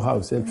physical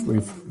house. It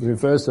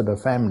refers to the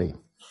family.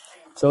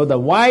 So the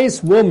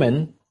wise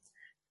woman,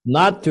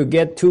 not to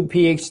get 2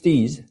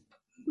 PhDs,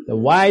 the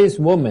wise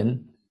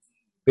woman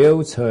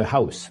builds her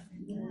house.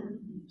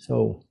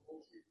 So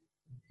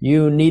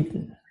you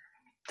need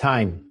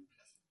time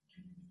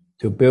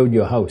to build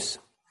your house.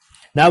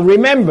 Now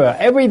remember,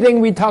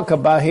 everything we talk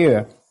about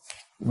here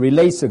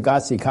relates to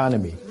God's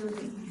economy.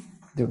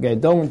 Okay,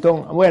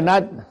 we're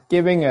not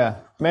giving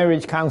a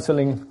marriage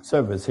counseling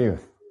service here.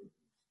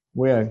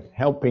 We're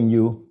helping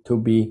you to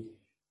be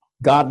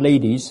God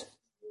ladies,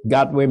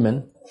 God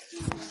women,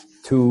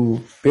 to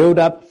build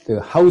up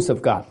the house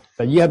of God.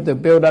 But you have to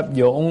build up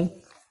your own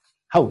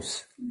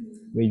house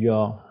with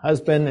your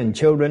husband and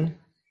children.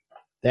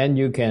 Then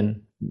you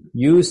can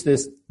use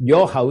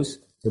your house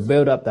to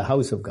build up the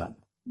house of God.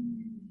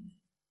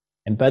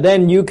 But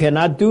then you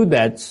cannot do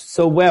that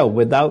so well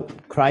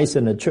without Christ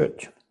and the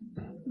church.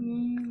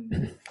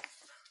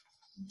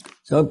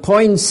 So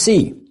point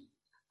C,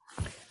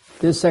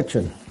 this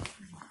section.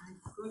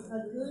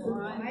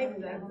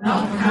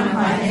 Not come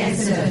by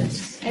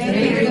accident.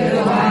 Every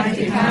good wife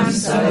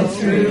becomes so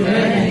through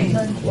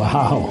learning.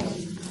 Wow.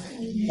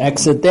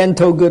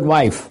 Accidental good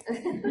wife.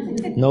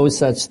 No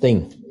such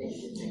thing.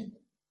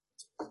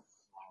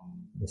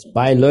 It's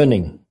by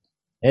learning,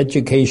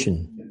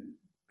 education,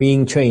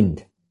 being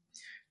trained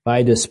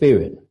by the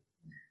Spirit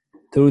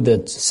through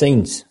the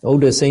saints,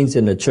 older saints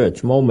in the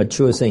church, more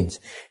mature saints.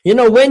 You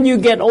know, when you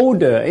get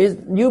older,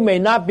 you may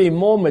not be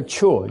more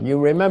mature. You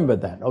remember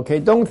that, okay?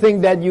 Don't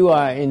think that you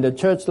are in the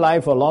church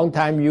life for a long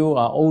time, you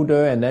are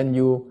older, and then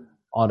you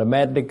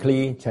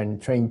automatically can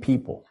train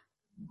people.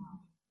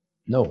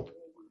 No.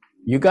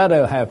 You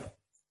gotta have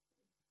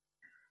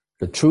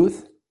the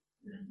truth,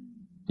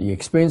 the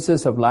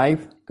experiences of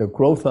life, the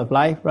growth of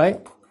life,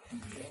 right?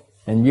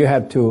 And you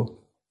have to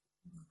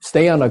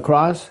stay on the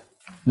cross,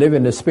 live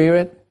in the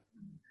Spirit.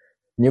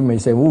 You may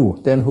say, ooh,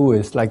 then who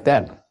is like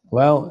that?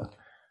 Well,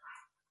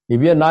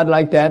 if you're not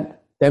like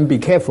that, then be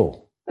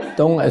careful.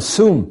 Don't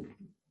assume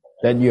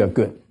that you are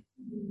good.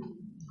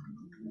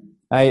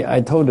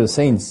 I told the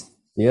saints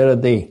the other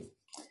day,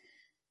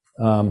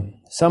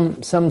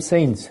 some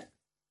saints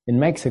in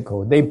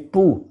Mexico, they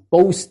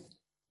boast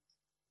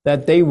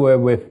that they were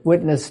with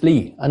Witness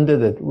Lee, under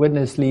the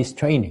Witness Lee's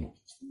training.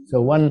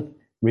 So one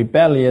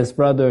rebellious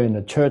brother in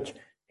the church,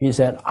 he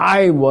said,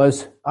 I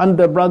was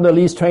under Brother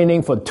Lee's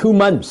training for 2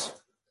 months.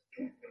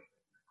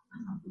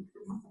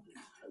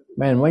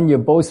 Man, when you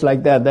boast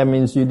like that, that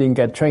means you didn't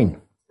get trained.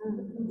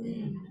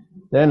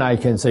 Then I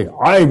can say,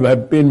 I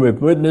have been with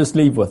Witness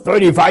Lee for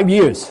 35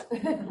 years.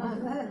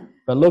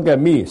 But look at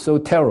me, so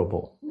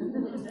terrible.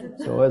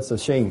 So it's a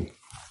shame.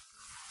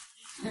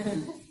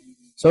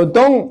 So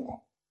don't,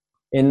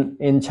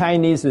 in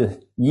Chinese,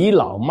 倚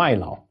老卖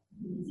老.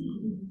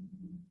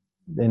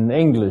 In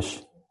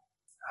English,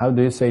 how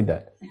do you say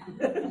that?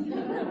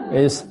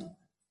 Is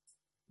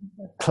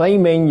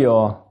claiming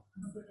your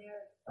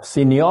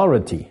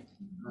seniority.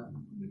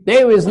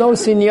 There is no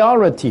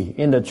seniority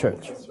in the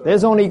church.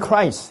 There's only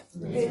Christ.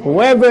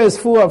 Whoever is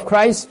full of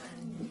Christ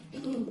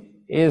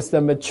is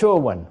the mature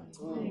one.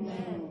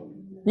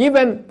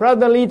 Even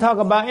Brother Lee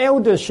talked about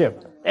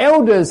eldership.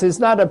 Elders is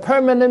not a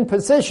permanent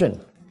position.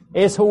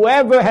 It's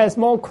whoever has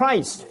more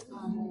Christ.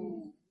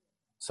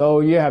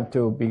 So you have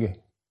to be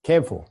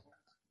careful.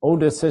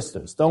 Older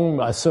sisters, don't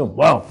assume,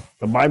 well,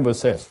 the Bible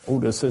says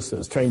older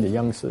sisters train the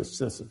young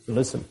sisters.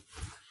 Listen.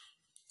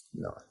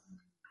 No,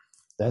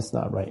 that's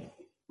not right.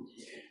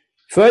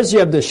 First, you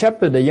have to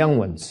shepherd the young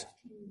ones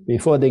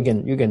before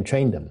you can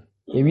train them.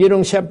 If you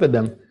don't shepherd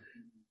them,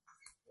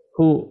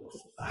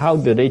 how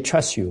do they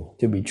trust you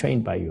to be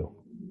trained by you?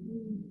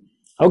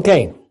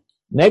 Okay,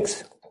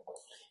 next.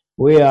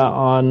 We are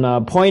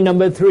on point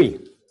number 3.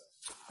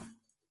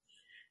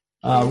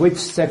 Which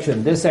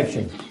section? This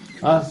section.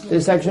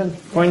 This section?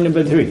 Point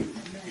number 3.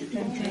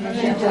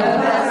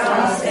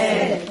 Jehovah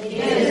said, it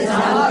is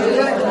not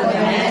good for the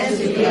man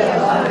to be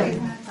alone.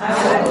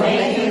 I will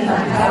make him a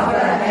helper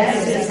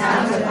as his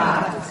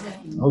counterpart.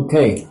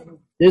 Okay,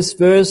 this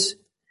verse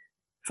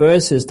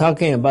first is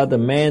talking about the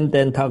man,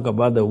 then talk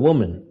about the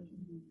woman.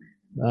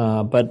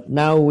 But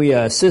now we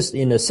are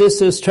in the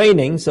sisters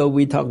training, so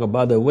we talk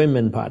about the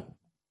women part.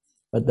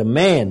 But the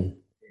man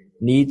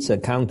needs a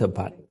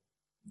counterpart,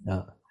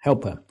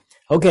 helper.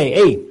 Okay,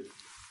 A,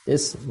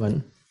 this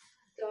one.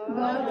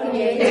 God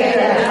created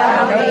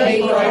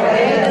Adam for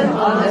Adam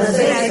on the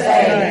 6th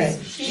day.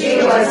 She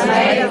was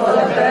made for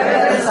the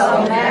purpose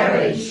of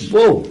marriage.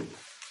 Whoa!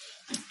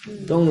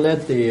 Don't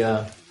let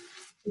the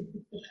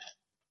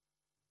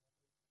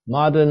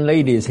modern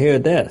ladies hear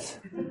this.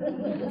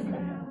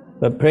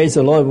 But praise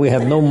the Lord, we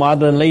have no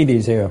modern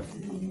ladies here.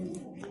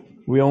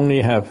 We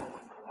only have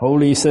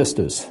holy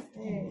sisters.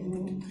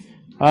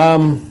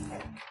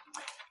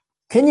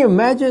 Can you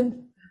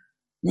imagine?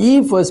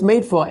 Eve was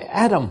made for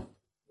Adam.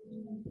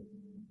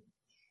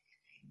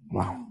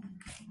 Wow.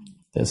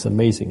 That's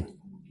amazing.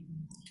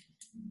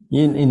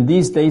 In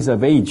these days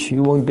of age,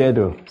 you won't dare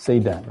to say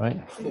that,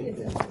 right?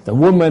 The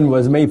woman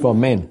was made for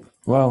men.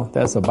 Well,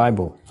 that's the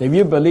Bible. If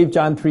you believe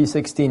John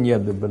 3:16, you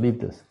have to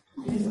believe this.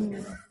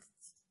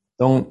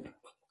 Do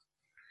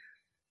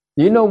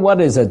you know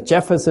what is a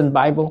Jefferson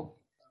Bible?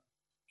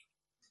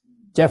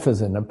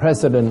 Jefferson, the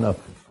president of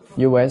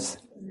U.S.,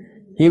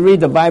 he read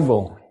the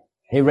Bible.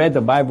 He read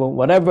the Bible.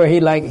 Whatever he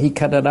liked, he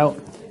cut it out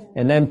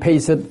and then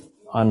pasted it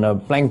on a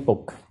blank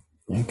book.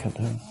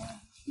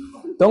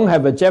 Don't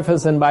have a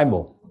Jefferson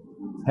Bible.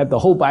 Have the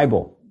whole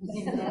Bible.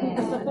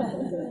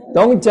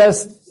 Don't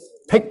just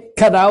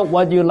cut out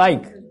what you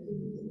like.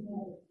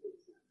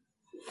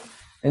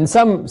 And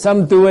some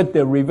do it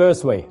the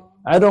reverse way.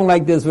 I don't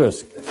like this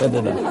verse.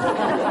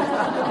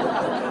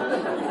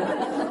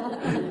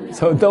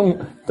 So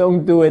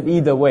don't do it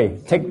either way.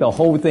 Take the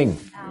whole thing.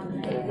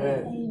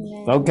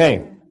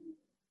 Okay.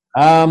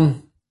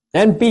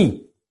 Then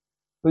B.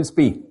 Who's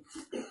B?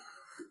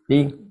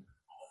 B.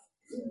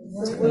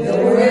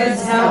 The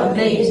words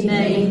helpmate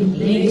name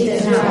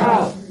means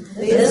help.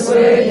 This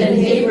word in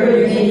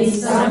Hebrew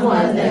means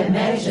someone that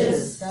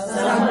matches,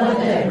 someone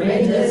that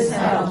renders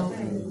help.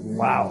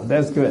 Wow,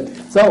 that's good.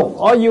 So,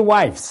 all you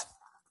wives,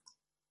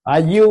 are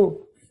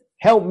you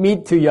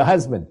helpmeet to your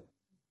husband?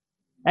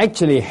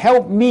 Actually,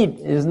 helpmeet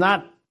is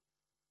not,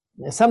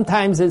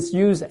 sometimes it's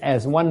used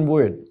as one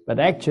word, but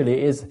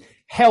actually is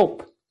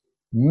help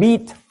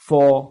meet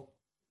for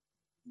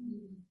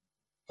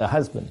the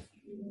husband.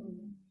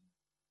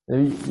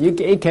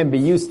 It can be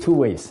used two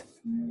ways.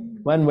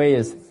 One way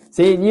is,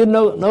 see,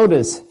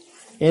 notice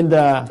in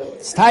the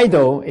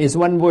title is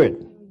one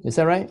word. Is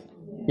that right?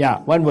 Yeah,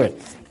 one word.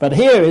 But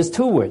here is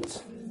two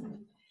words.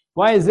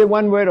 Why is it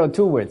one word or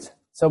two words?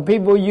 So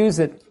people use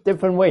it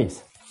different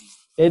ways.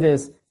 It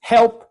is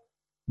help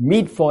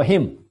meet for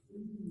him.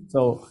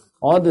 So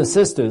all the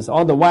sisters,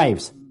 all the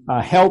wives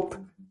are help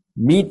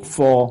meet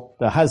for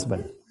the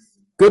husband.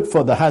 Good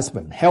for the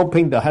husband,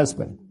 helping the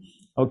husband.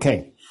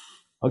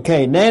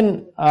 Okay,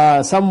 then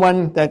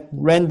someone that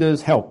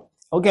renders help.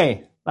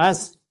 Okay,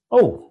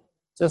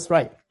 just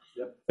right.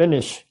 Yep.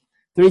 Finish.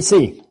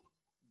 3C.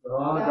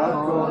 God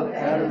called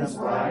Adam's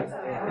wife,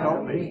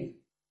 help me.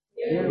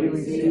 Here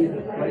we see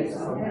the place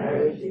of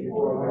marriage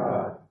before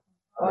God.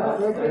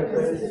 God's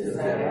purpose is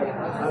to have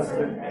a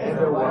husband and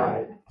a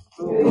wife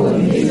who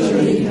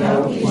mutually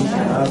help each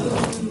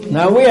other.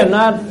 Now we are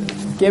not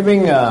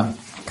giving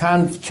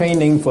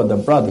training for the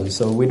brothers,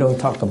 so we don't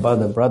talk about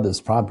the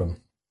brothers' problem.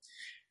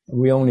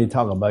 We only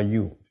talk about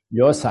you,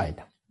 your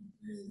side.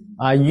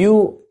 Are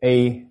you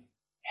a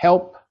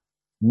help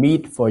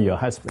meet for your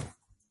husband?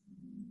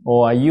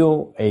 Or are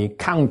you a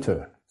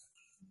counter?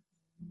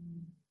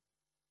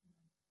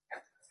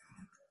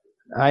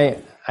 I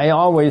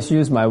always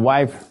use my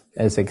wife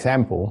as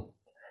example.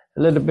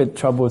 A little bit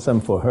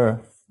troublesome for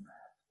her,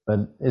 but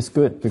it's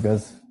good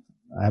because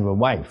I have a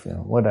wife.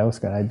 What else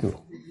can I do?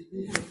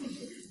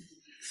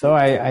 So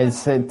I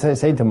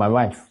say to my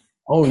wife,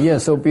 "Oh, you're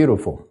so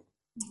beautiful."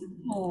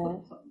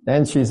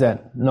 Then she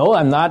said, "No,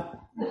 I'm not."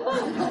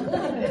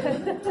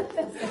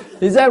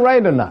 Is that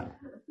right or not?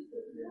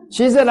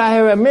 She said, "I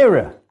have a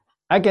mirror.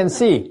 I can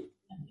see."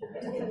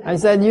 I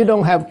said, "You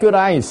don't have good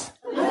eyes."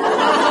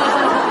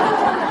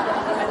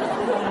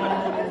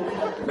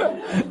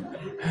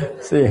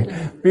 See,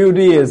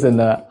 beauty is in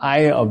the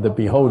eye of the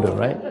beholder,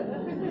 right?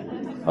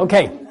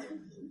 Okay.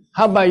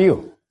 How about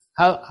you?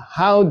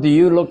 How do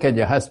you look at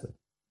your husband?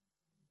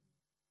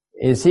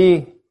 Is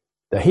he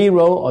the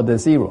hero or the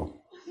zero?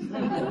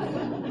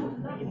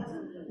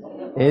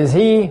 Is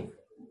he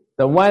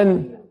the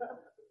one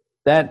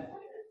that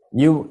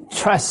you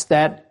trust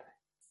that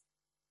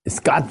is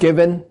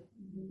God-given,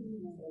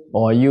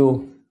 or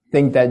you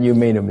think that you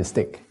made a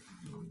mistake?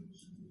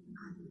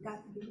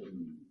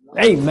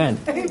 Amen.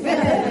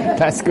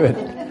 That's good.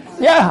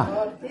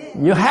 Yeah,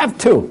 you have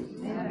to.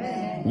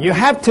 You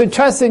have to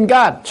trust in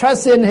God,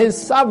 trust in His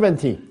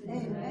sovereignty.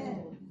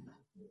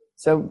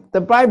 So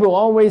the Bible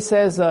always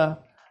says,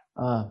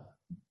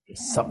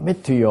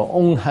 submit to your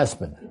own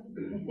husband.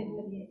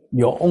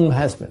 Your own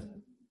husband.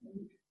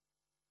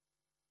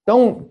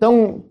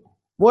 Don't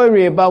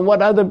worry about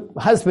what other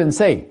husbands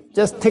say.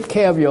 Just take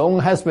care of your own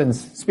husband's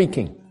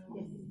speaking.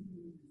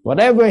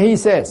 Whatever he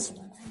says.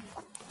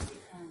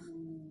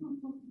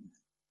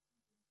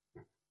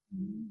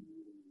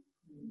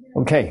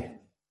 Okay.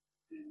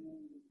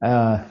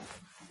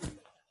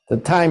 The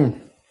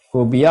time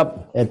will be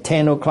up at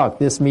 10 o'clock.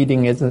 This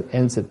meeting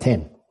ends at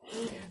 10.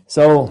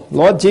 So,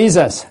 Lord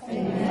Jesus,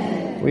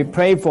 Amen. We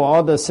pray for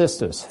all the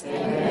sisters.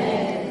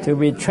 Amen. To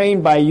be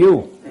trained by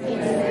you,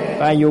 Amen.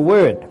 By your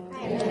word,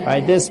 Amen.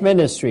 By this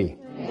ministry.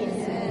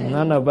 Amen.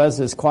 None of us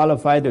is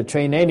qualified to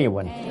train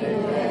anyone.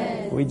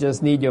 Amen. We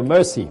just need your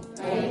mercy.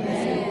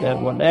 Amen. That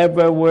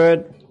whatever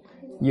word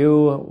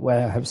you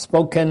have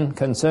spoken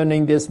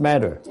concerning this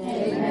matter,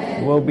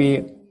 Amen. Will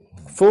be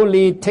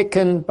fully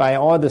taken by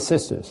all the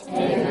sisters.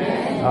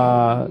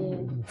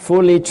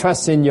 fully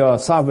trust in your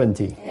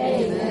sovereignty.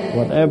 Amen.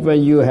 Whatever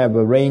you have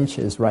arranged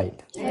is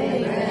right.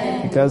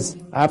 Amen. Because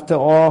after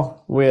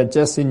all, we're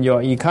just in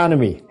your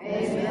economy.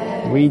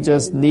 Amen. We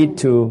just need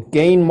to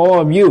gain more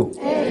of you.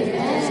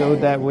 Amen. So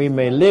that we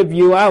may live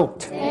you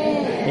out.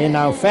 Amen. In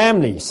our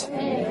families.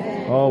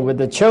 Amen. Or with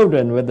the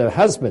children, with the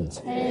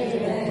husbands.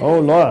 Amen. Oh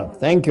Lord,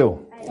 thank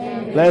you.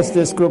 Amen. Bless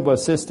this group of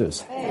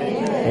sisters.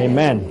 Amen.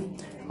 Amen.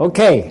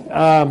 Okay,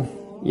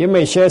 you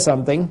may share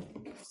something,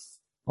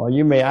 or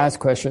you may ask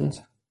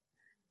questions,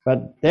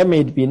 but there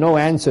may be no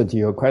answer to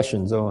your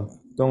question, so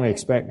don't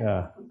expect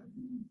a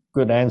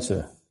good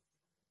answer.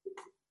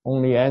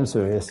 Only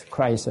answer is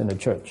Christ and the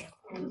church.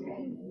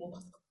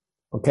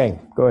 Okay,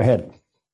 go ahead.